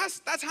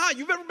 That's hot.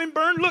 You've ever been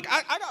burned? Look,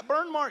 I got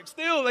burn marks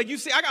still. Like you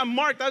see, I got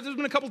marked. That's just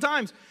been a couple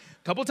times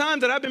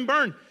that I've been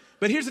burned.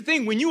 But here's the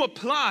thing. When you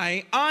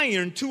apply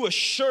iron to a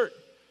shirt,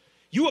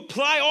 you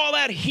apply all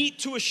that heat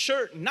to a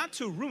shirt, not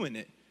to ruin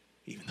it,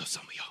 even though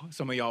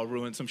some of y'all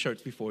ruined some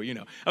shirts before,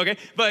 okay?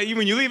 But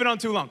when you leave it on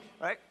too long,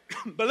 right?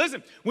 But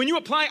listen, when you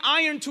apply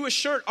iron to a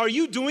shirt, are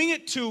you doing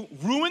it to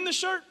ruin the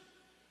shirt?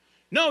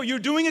 No, you're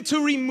doing it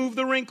to remove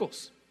the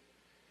wrinkles.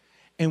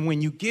 And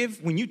when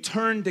you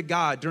turn to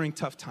God during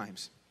tough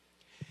times,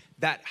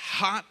 that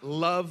hot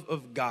love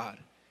of God,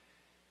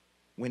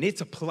 when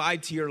it's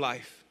applied to your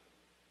life,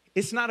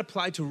 it's not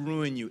applied to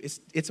ruin you.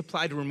 It's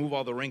applied to remove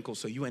all the wrinkles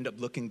so you end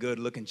up looking good,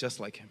 looking just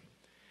like him.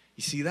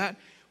 You see that?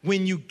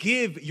 When you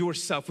give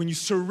yourself, when you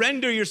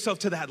surrender yourself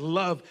to that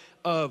love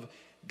of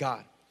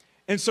God.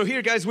 And so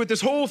here, guys, with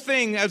this whole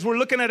thing, as we're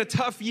looking at a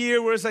tough year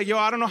where it's like,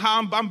 I don't know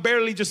how I'm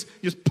barely just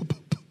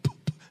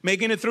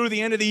making it through the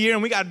end of the year,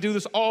 and we got to do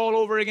this all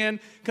over again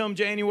come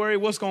January.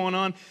 What's going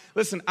on?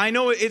 Listen, I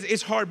know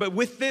it's hard, but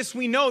with this,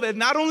 we know that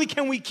not only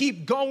can we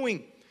keep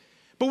going,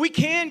 but we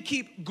can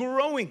keep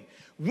growing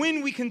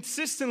when we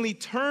consistently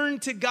turn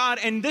to God.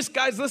 And this,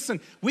 guys, listen,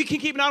 we can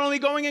keep not only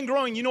going and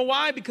growing. You know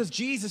why? Because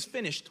Jesus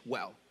finished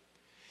well.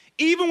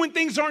 Even when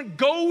things aren't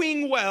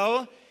going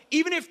well,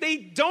 even if they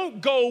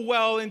don't go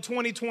well in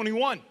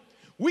 2021,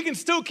 we can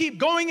still keep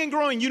going and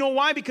growing. You know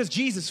why? Because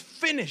Jesus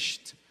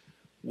finished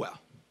well.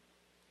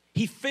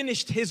 He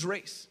finished his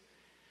race.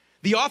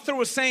 The author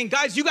was saying,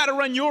 guys, you got to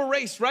run your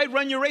race, right?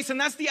 Run your race. And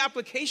that's the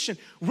application.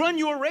 Run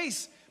your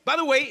race. By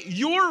the way,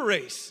 your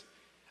race.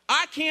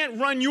 I can't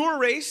run your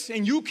race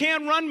and you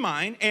can't run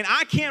mine. And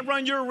I can't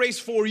run your race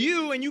for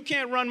you and you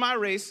can't run my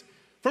race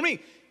for me.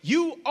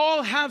 You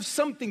all have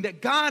something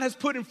that God has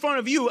put in front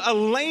of you, a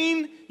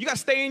lane. You got to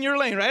stay in your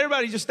lane, right?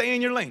 Everybody just stay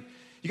in your lane.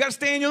 You got to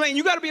stay in your lane.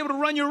 You got to be able to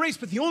run your race.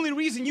 But the only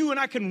reason you and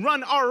I can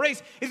run our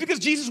race is because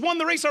Jesus won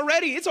the race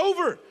already. It's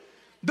over.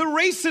 The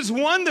race is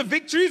won. The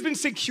victory has been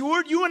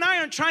secured. You and I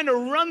aren't trying to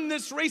run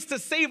this race to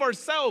save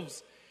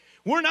ourselves.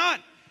 We're not.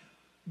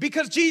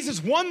 Because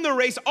Jesus won the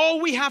race, all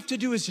we have to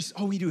do is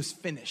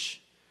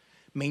finish.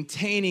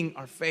 Maintaining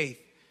our faith.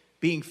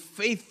 Being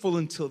faithful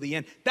until the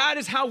end. That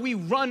is how we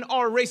run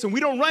our race. And we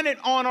don't run it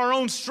on our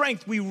own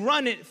strength. We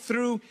run it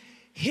through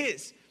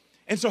his.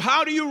 And so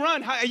how do you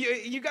run?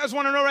 You guys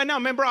want to know right now?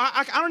 Remember,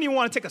 I don't even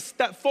want to take a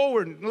step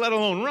forward, let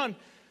alone run.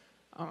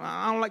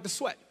 I don't like to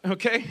sweat,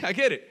 okay? I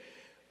get it.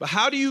 But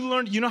how do you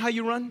learn? You know how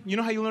you run? You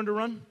know how you learn to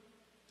run?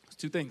 It's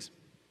two things,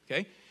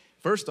 okay?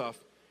 First off,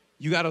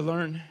 you got to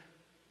learn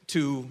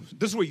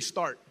this is where you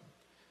start.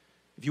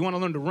 If you want to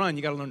learn to run,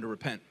 you got to learn to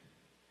repent.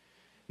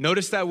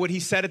 Notice that what he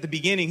said at the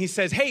beginning, he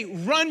says, hey,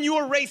 run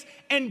your race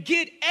and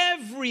get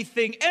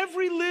everything,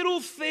 every little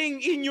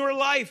thing in your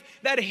life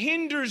that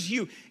hinders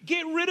you.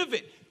 Get rid of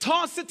it.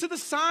 Toss it to the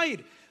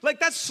side. Like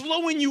that's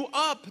slowing you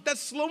up. That's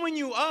slowing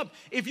you up.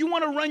 If you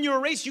want to run your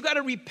race, you got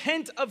to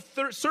repent of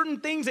certain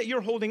things that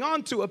you're holding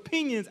on to,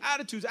 opinions,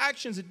 attitudes,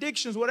 actions,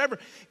 addictions, whatever.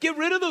 Get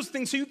rid of those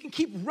things so you can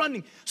keep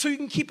running, so you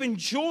can keep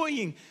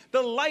enjoying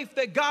the life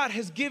that God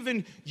has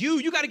given you.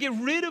 You got to get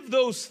rid of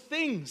those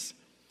things.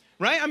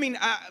 Right? I mean,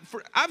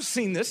 I've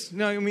seen this,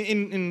 mainly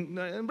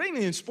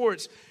in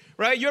sports,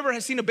 right? You ever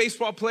have seen a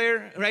baseball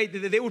player, right?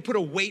 They would put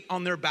a weight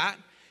on their bat,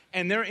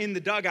 and they're in the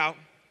dugout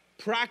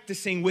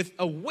practicing with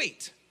a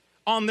weight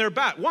on their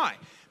bat. Why?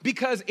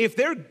 Because if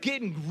they're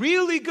getting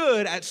really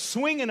good at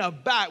swinging a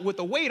bat with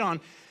a weight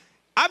on,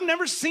 I've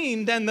never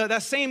seen then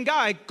that same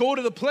guy go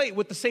to the plate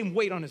with the same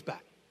weight on his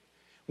bat.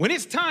 When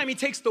it's time, he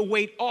takes the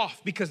weight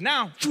off because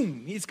now,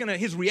 boom,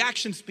 his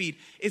reaction speed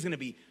is going to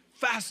be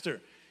faster.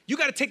 You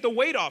got to take the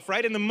weight off,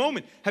 right, in the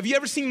moment. Have you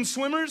ever seen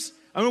swimmers?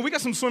 I mean, we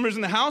got some swimmers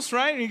in the house,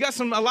 right? And you got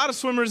a lot of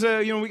swimmers,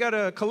 we got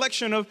a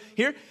collection of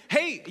here.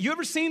 Hey, you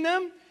ever seen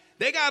them?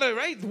 They gotta,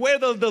 right, wear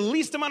the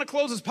least amount of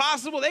clothes as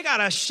possible. They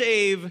gotta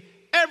shave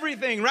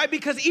everything, right?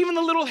 Because even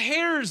the little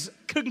hairs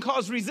can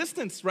cause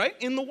resistance, right,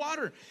 in the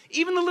water.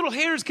 Even the little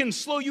hairs can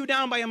slow you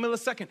down by a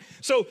millisecond.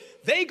 So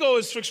they go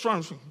as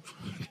strong,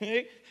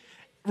 okay,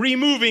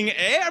 removing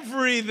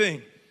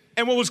everything.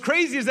 And what was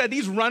crazy is that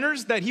these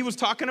runners that he was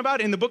talking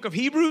about in the book of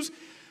Hebrews,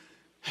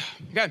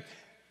 okay,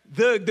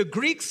 the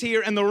Greeks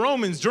here and the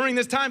Romans during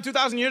this time,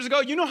 2,000 years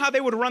ago, you know how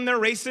they would run their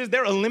races,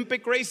 their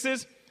Olympic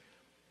races?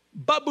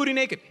 Butt booty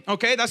naked,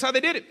 okay? That's how they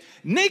did it.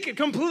 Naked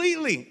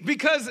completely,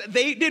 because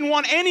they didn't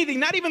want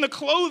anything, not even the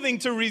clothing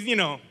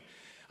to,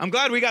 I'm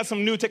glad we got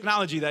some new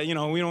technology that, we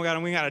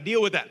got to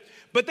deal with that.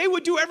 But they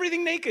would do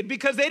everything naked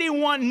because they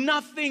didn't want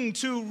nothing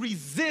to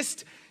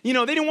resist. They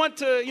didn't want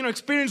to,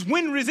 experience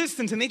wind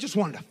resistance, and they just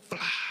wanted to fly.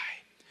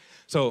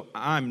 So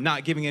I'm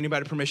not giving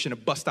anybody permission to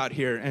bust out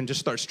here and just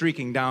start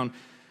streaking down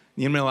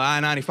the middle of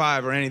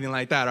I-95 or anything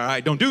like that, all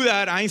right? Don't do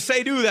that. I ain't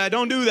say do that.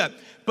 Don't do that.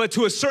 But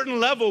to a certain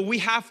level, we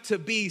have to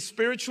be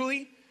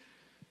spiritually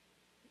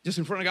just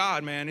in front of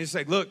God, man. It's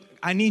like, look,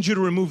 I need you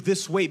to remove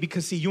this weight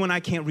because, see, you and I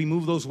can't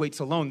remove those weights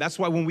alone. That's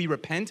why when we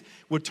repent,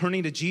 we're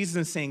turning to Jesus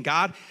and saying,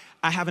 God,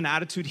 I have an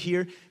attitude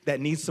here that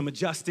needs some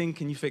adjusting.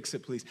 Can you fix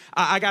it, please?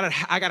 I got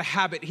a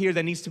habit here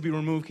that needs to be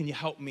removed. Can you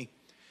help me?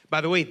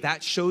 By the way,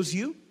 that shows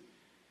you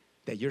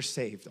that you're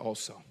saved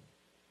also.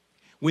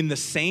 When the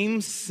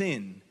same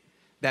sin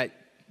that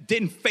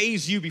didn't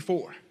faze you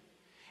before,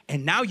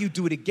 and now you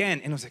do it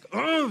again, and it was like,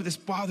 oh, this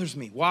bothers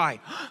me. Why?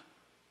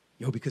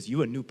 Because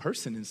you're a new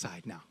person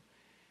inside now.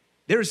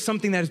 There is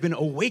something that has been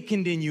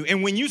awakened in you.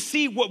 And when you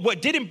see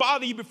what didn't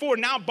bother you before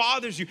now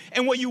bothers you,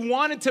 and what you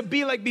wanted to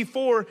be like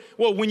before,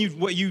 what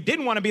you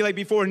didn't want to be like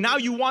before, now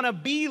you want to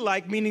be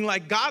like, meaning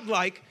like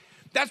God-like,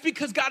 that's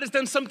because God has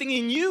done something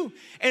in you.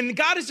 And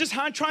God is just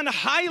trying to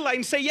highlight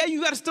and say, yeah,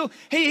 you got to still,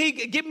 hey,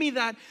 give me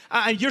that.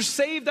 You're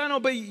saved, I know,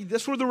 but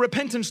that's where the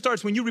repentance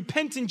starts. When you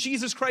repent in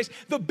Jesus Christ,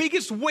 the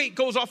biggest weight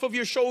goes off of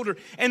your shoulder.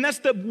 And that's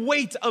the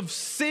weight of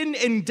sin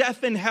and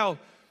death and hell.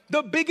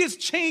 The biggest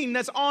chain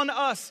that's on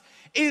us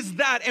is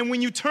that. And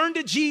when you turn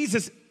to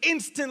Jesus,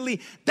 instantly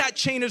that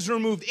chain is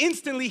removed.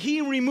 Instantly, he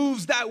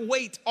removes that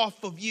weight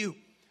off of you.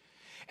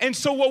 And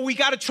so what we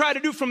got to try to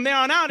do from there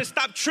on out is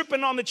stop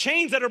tripping on the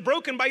chains that are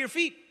broken by your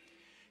feet.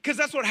 Because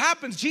that's what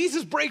happens.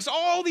 Jesus breaks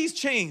all these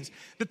chains.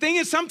 The thing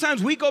is,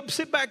 sometimes we go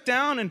sit back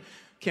down and,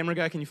 camera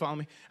guy, can you follow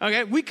me?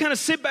 Okay, we kind of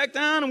sit back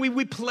down and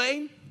we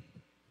play.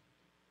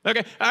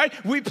 Okay, all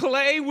right, we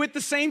play with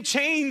the same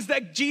chains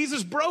that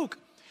Jesus broke.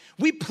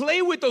 We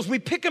play with those. We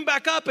pick them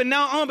back up, and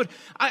now, but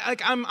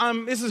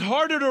this is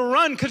harder to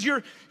run because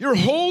you're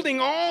holding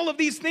all of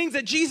these things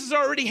that Jesus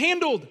already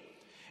handled.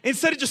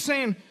 Instead of just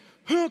saying,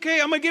 okay,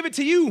 I'm going to give it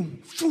to you.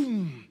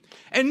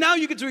 And now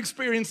you get to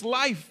experience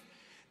life.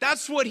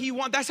 That's what he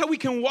wants. That's how we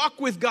can walk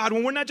with God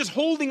when we're not just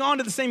holding on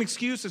to the same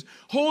excuses,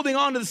 holding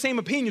on to the same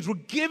opinions. We're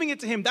giving it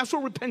to him. That's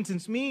what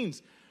repentance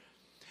means.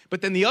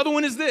 But then the other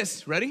one is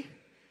this. Ready?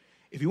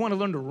 If you want to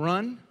learn to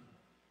run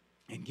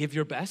and give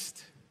your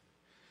best,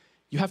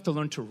 you have to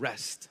learn to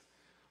rest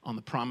on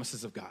the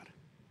promises of God.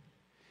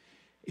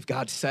 If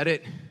God said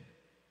it,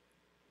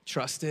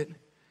 trust it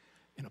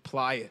and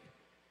apply it.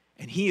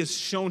 And he has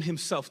shown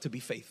himself to be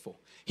faithful.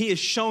 He has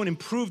shown and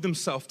proved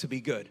himself to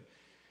be good.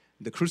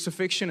 The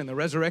crucifixion and the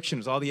resurrection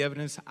is all the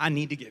evidence I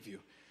need to give you.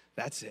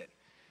 That's it.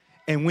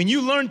 And when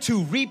you learn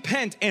to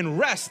repent and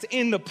rest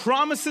in the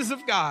promises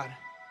of God,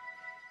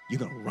 you're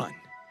going to run.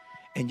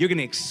 And you're going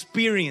to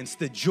experience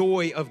the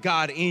joy of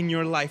God in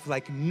your life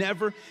like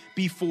never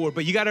before.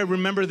 But you got to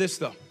remember this,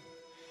 though.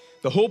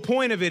 The whole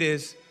point of it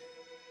is,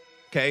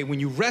 okay, when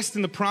you rest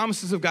in the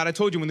promises of God, I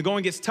told you, when the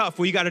going gets tough,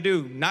 what you got to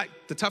do, not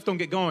the tough don't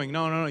get going.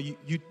 No.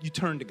 You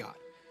turn to God.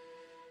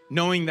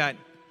 Knowing that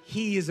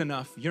he is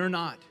enough. You're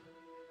not.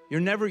 You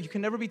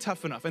can never be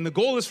tough enough. And the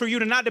goal is for you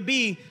to not to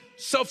be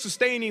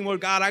self-sustaining, where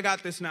God, I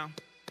got this now.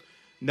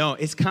 No,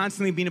 it's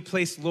constantly being a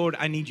place, Lord,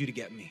 I need you to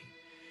get me.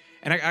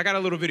 And I got a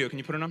little video. Can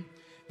you put it on?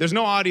 There's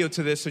no audio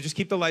to this, so just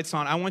keep the lights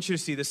on. I want you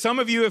to see this. Some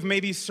of you have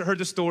maybe heard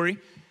the story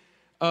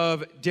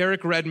of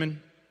Derek Redmond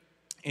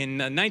in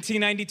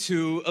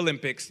 1992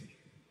 Olympics.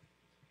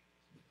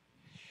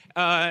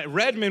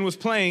 Redmond was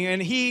playing,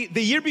 and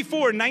the year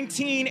before,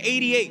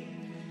 1988,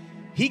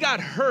 he got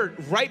hurt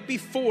right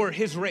before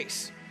his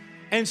race.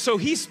 And so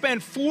he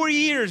spent 4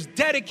 years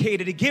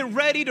dedicated to get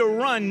ready to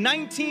run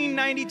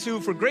 1992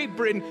 for Great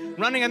Britain,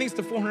 running, I think it's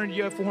the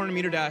 400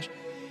 meter dash.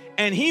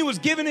 And he was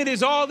giving it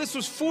his all. This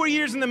was 4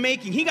 years in the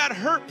making. He got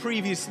hurt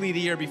previously the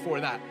year before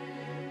that.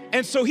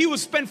 And so he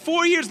was spent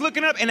 4 years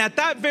looking up, and at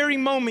that very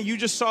moment, you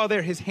just saw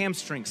there, his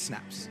hamstring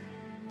snaps.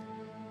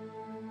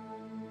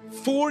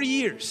 4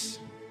 years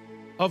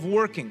of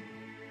working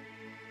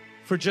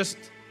for just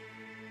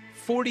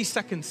 40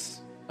 seconds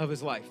of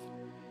his life.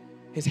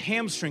 His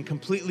hamstring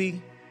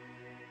completely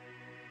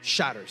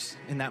shatters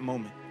in that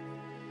moment.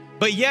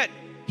 But yet,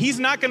 he's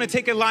not going to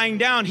take it lying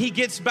down. He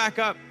gets back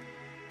up,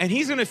 and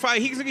he's going to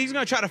fight. He's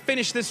going to try to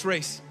finish this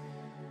race.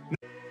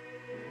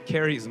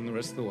 Carries him the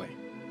rest of the way.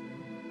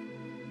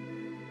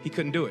 He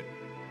couldn't do it.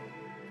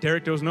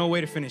 Derek, there was no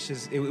way to finish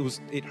this.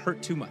 It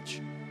hurt too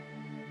much.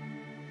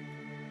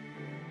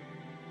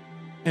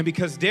 And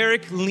because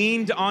Derek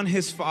leaned on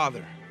his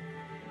father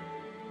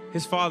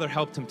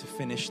helped him to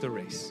finish the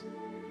race.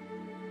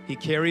 He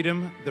carried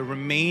him the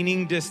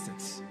remaining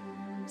distance.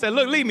 Said,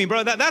 look, leave me,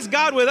 bro. That's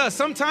God with us.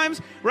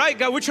 Sometimes, right,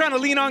 God, we're trying to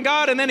lean on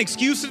God, and then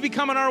excuses be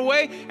coming our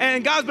way,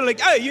 and God's been like,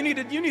 hey, you need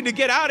to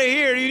get out of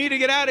here. You need to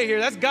get out of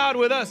here. That's God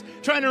with us,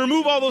 trying to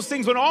remove all those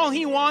things when all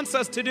he wants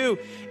us to do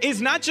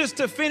is not just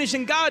to finish.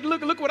 And God,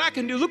 look what I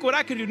can do. Look what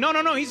I can do. No.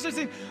 He's just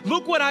saying,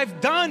 look what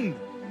I've done.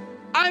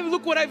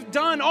 Look what I've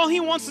done. All he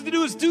wants us to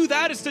do is do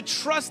that, is to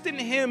trust in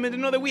him and to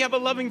know that we have a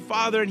loving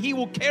Father, and he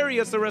will carry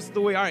us the rest of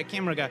the way. All right,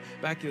 camera guy,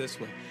 back you this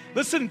way.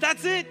 Listen,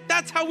 that's it.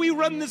 That's how we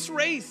run this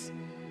race.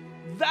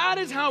 That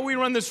is how we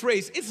run this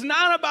race. It's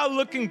not about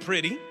looking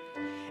pretty.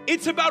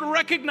 It's about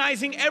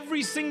recognizing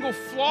every single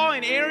flaw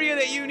and area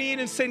that you need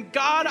and saying,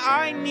 God,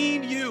 I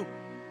need you.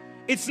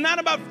 It's not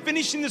about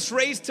finishing this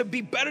race to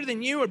be better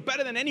than you or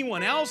better than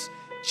anyone else.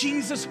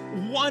 Jesus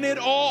won it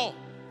all.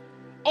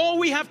 All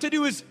we have to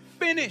do is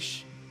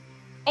finish.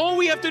 All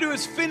we have to do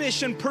is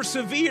finish and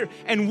persevere.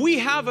 And we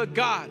have a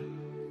God,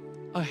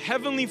 a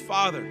heavenly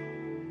Father,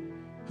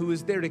 who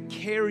is there to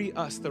carry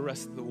us the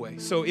rest of the way.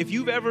 So if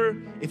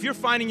you're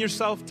finding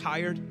yourself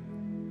tired,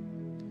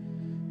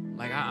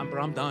 like,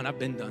 I'm done, I've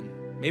been done.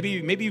 Maybe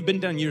you've been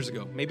done years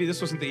ago. Maybe this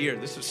wasn't the year.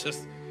 This was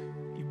just,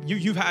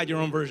 you've had your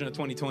own version of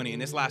 2020,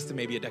 and this lasted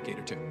maybe a decade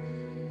or two.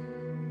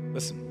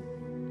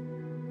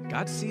 Listen,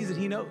 God sees it,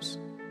 he knows.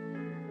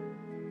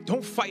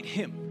 Don't fight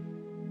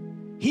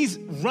him. He's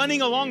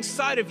running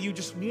alongside of you,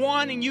 just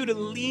wanting you to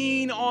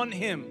lean on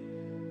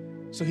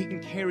him so he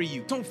can carry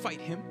you. Don't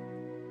fight him.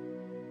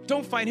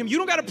 Don't fight him. You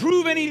don't got to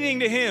prove anything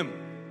to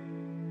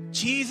him.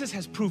 Jesus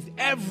has proved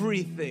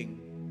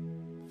everything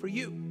for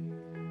you.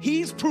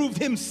 He's proved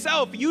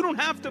himself. You don't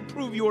have to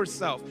prove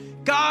yourself.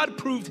 God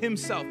proved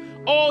himself.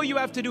 All you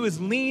have to do is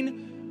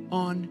lean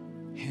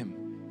on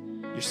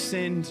him. Your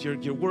sins,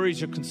 your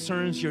worries, your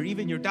concerns,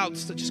 even your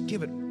doubts, so just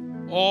give it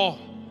all.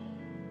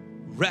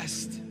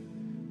 Rest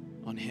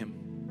on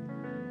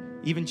him.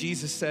 Even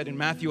Jesus said in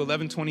Matthew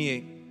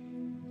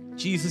 11:28,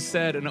 Jesus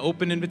said, an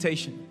open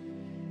invitation.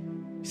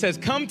 He says,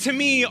 come to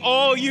me,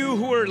 all you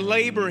who are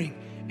laboring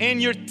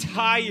and you're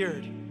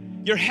tired,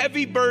 you're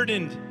heavy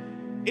burdened.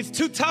 It's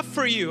too tough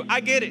for you.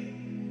 I get it.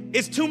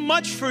 It's too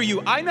much for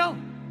you. I know.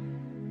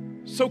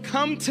 So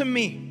come to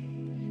me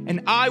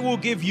and I will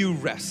give you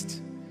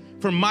rest.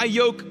 For my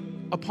yoke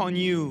upon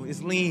you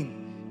is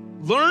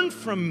lean. Learn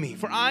from me,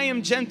 for I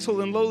am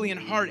gentle and lowly in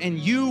heart, and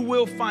you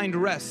will find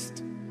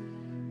rest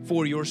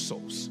for your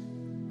souls.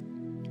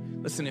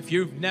 Listen, if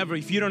you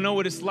don't know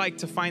what it's like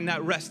to find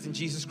that rest in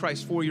Jesus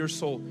Christ for your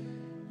soul,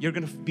 you're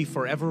going to be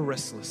forever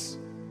restless.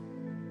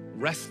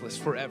 Restless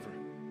forever.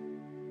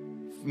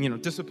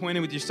 Disappointed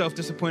with yourself,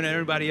 disappointed at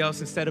everybody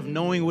else, instead of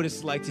knowing what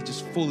it's like to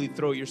just fully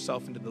throw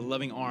yourself into the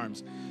loving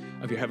arms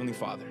of your Heavenly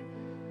Father.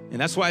 And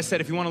that's why I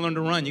said, if you want to learn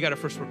to run, you got to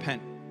first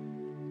repent.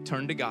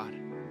 Turn to God.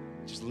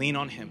 Just lean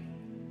on him.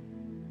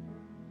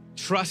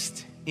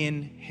 Trust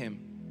in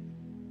him.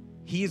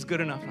 He is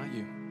good enough, not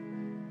you.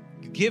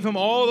 Give him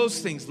all those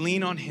things.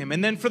 Lean on him.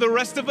 And then for the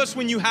rest of us,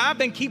 when you have,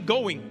 then keep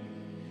going.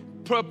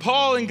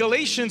 Paul in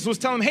Galatians was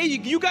telling them, hey,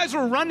 you guys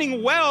were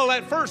running well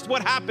at first.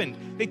 What happened?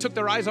 They took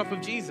their eyes off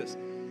of Jesus.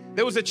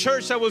 There was a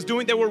church they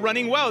were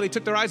running well. They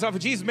took their eyes off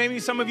of Jesus. Maybe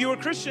some of you are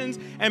Christians,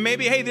 and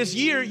maybe, hey, this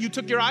year you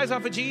took your eyes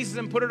off of Jesus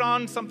and put it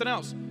on something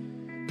else.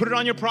 Put it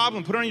on your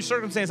problem. Put it on your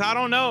circumstance. I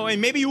don't know. And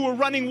maybe you were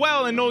running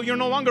well, and no, you're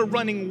no longer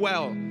running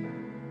well.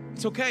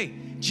 It's okay.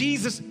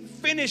 Jesus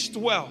finished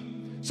well.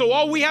 So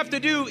all we have to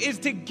do is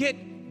to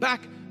get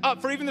back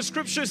up. For even the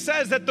scripture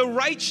says that the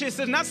righteous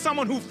is not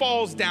someone who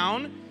falls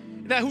down,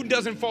 who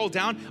doesn't fall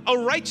down. A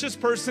righteous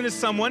person is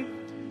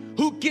someone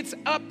who gets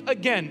up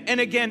again and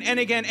again and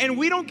again. And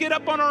we don't get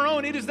up on our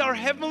own. It is our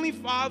Heavenly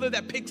Father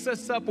that picks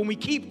us up when we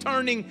keep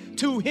turning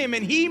to him,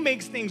 and he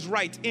makes things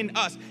right in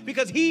us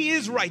because he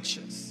is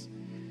righteous.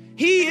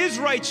 He is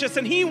righteous,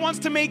 and he wants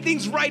to make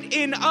things right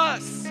in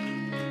us.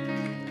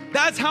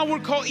 That's how we're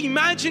called.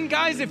 Imagine,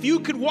 guys, if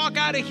you could walk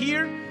out of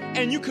here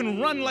and you can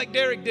run like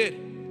Derek did,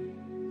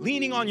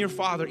 leaning on your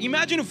Father.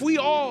 Imagine if we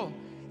all,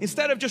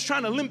 instead of just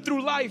trying to limp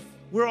through life,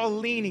 we're all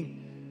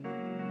leaning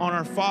on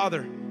our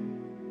Father,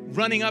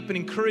 running up and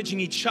encouraging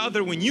each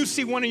other. When you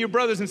see one of your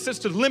brothers and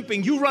sisters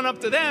limping, you run up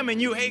to them and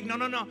you, hey, no,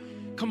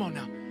 come on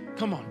now,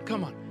 come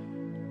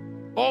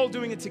on. All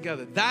doing it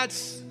together.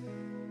 That's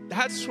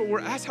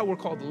how we're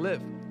called to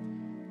live.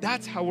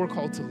 That's how we're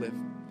called to live.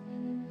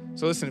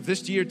 So listen, if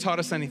this year taught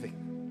us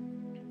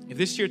anything, if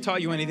this year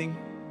taught you anything,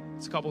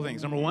 it's a couple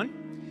things. Number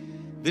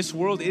one, this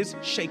world is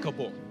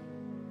shakeable.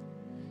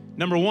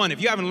 Number one,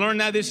 if you haven't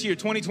learned that this year,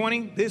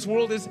 2020, this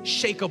world is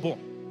shakeable.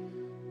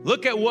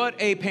 Look at what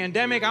a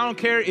pandemic, I don't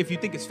care if you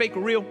think it's fake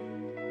or real,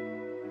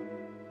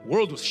 the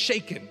world was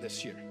shaken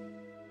this year.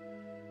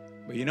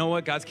 But you know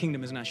what? God's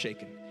kingdom is not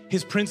shaken.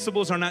 His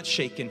principles are not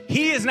shaken.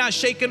 He is not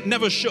shaken,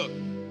 never shook.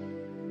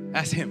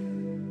 That's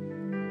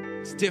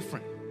him. It's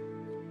different.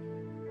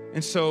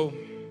 And so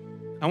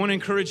I want to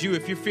encourage you,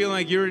 if you're feeling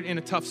like you're in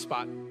a tough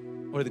spot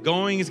or the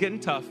going is getting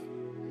tough,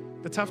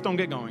 the tough don't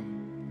get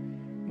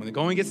going. When the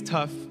going gets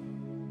tough,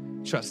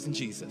 Trust in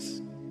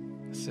Jesus.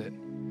 That's it.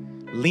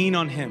 Lean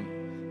on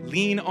him.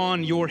 Lean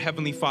on your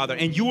Heavenly Father,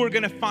 and you are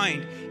going to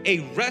find a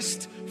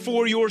rest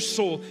for your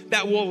soul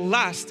that will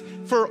last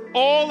for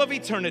all of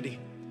eternity.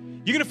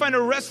 You're going to find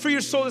a rest for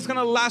your soul that's going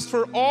to last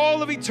for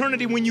all of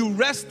eternity when you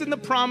rest in the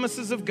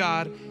promises of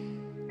God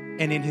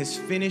and in his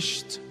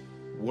finished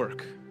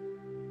work.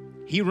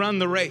 He ran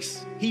the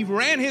race. He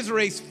ran his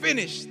race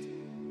finished.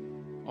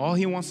 All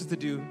he wants us to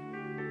do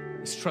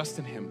is trust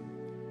in him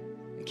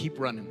and keep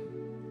running,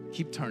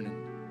 keep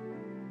turning,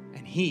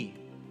 and he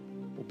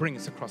will bring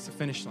us across the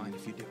finish line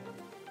if you do.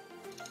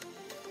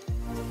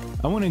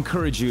 I want to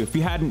encourage you, if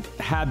you hadn't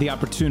had the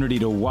opportunity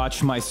to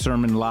watch my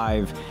sermon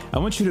live, I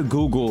want you to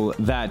Google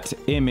that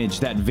image,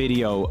 that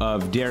video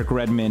of Derek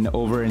Redmond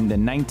over in the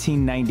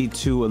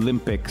 1992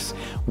 Olympics,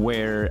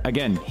 where,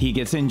 again, he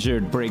gets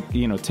injured,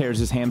 tears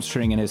his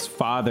hamstring, and his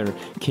father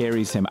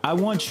carries him. I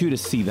want you to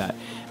see that,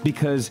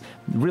 because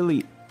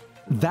really,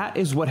 that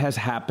is what has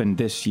happened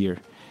this year.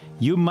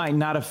 You might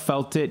not have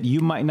felt it.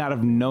 You might not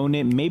have known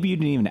it. Maybe you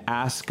didn't even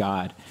ask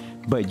God,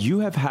 but you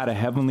have had a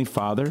Heavenly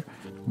Father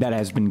that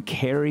has been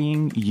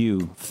carrying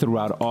you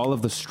throughout all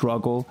of the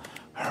struggle,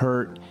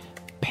 hurt,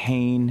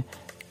 pain,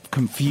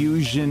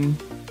 confusion,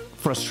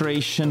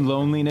 frustration,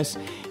 loneliness.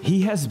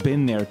 He has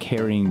been there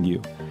carrying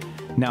you.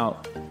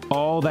 Now,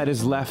 all that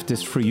is left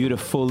is for you to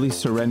fully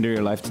surrender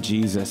your life to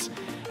Jesus.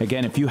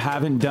 Again, if you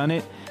haven't done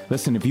it,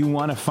 listen, if you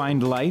want to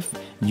find life,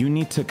 you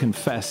need to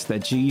confess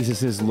that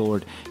Jesus is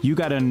Lord. You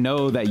got to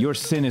know that your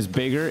sin is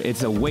bigger.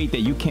 It's a weight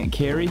that you can't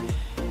carry.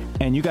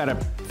 And you got to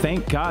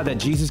thank God that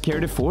Jesus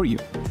carried it for you.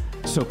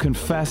 So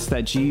confess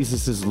that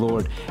Jesus is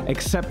Lord.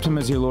 Accept him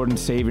as your Lord and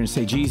Savior and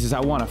say, Jesus, I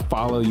want to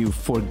follow you.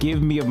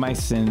 Forgive me of my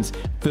sins.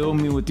 Fill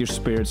me with your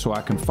Spirit so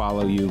I can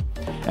follow you.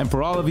 And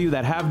for all of you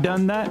that have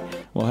done that,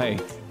 well, hey,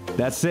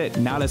 that's it.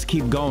 Now let's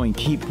keep going.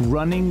 Keep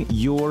running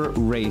your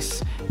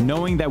race,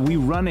 knowing that we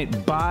run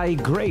it by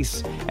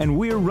grace, and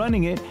we're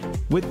running it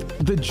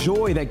with the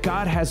joy that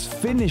God has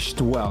finished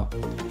well.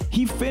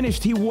 He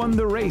finished. He won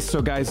the race.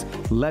 So guys,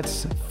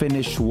 let's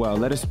finish well.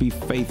 Let us be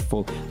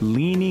faithful,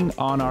 leaning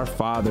on our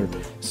Father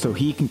so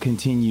he can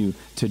continue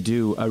to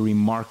do a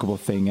remarkable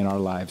thing in our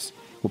lives.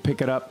 We'll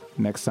pick it up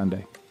next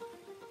Sunday.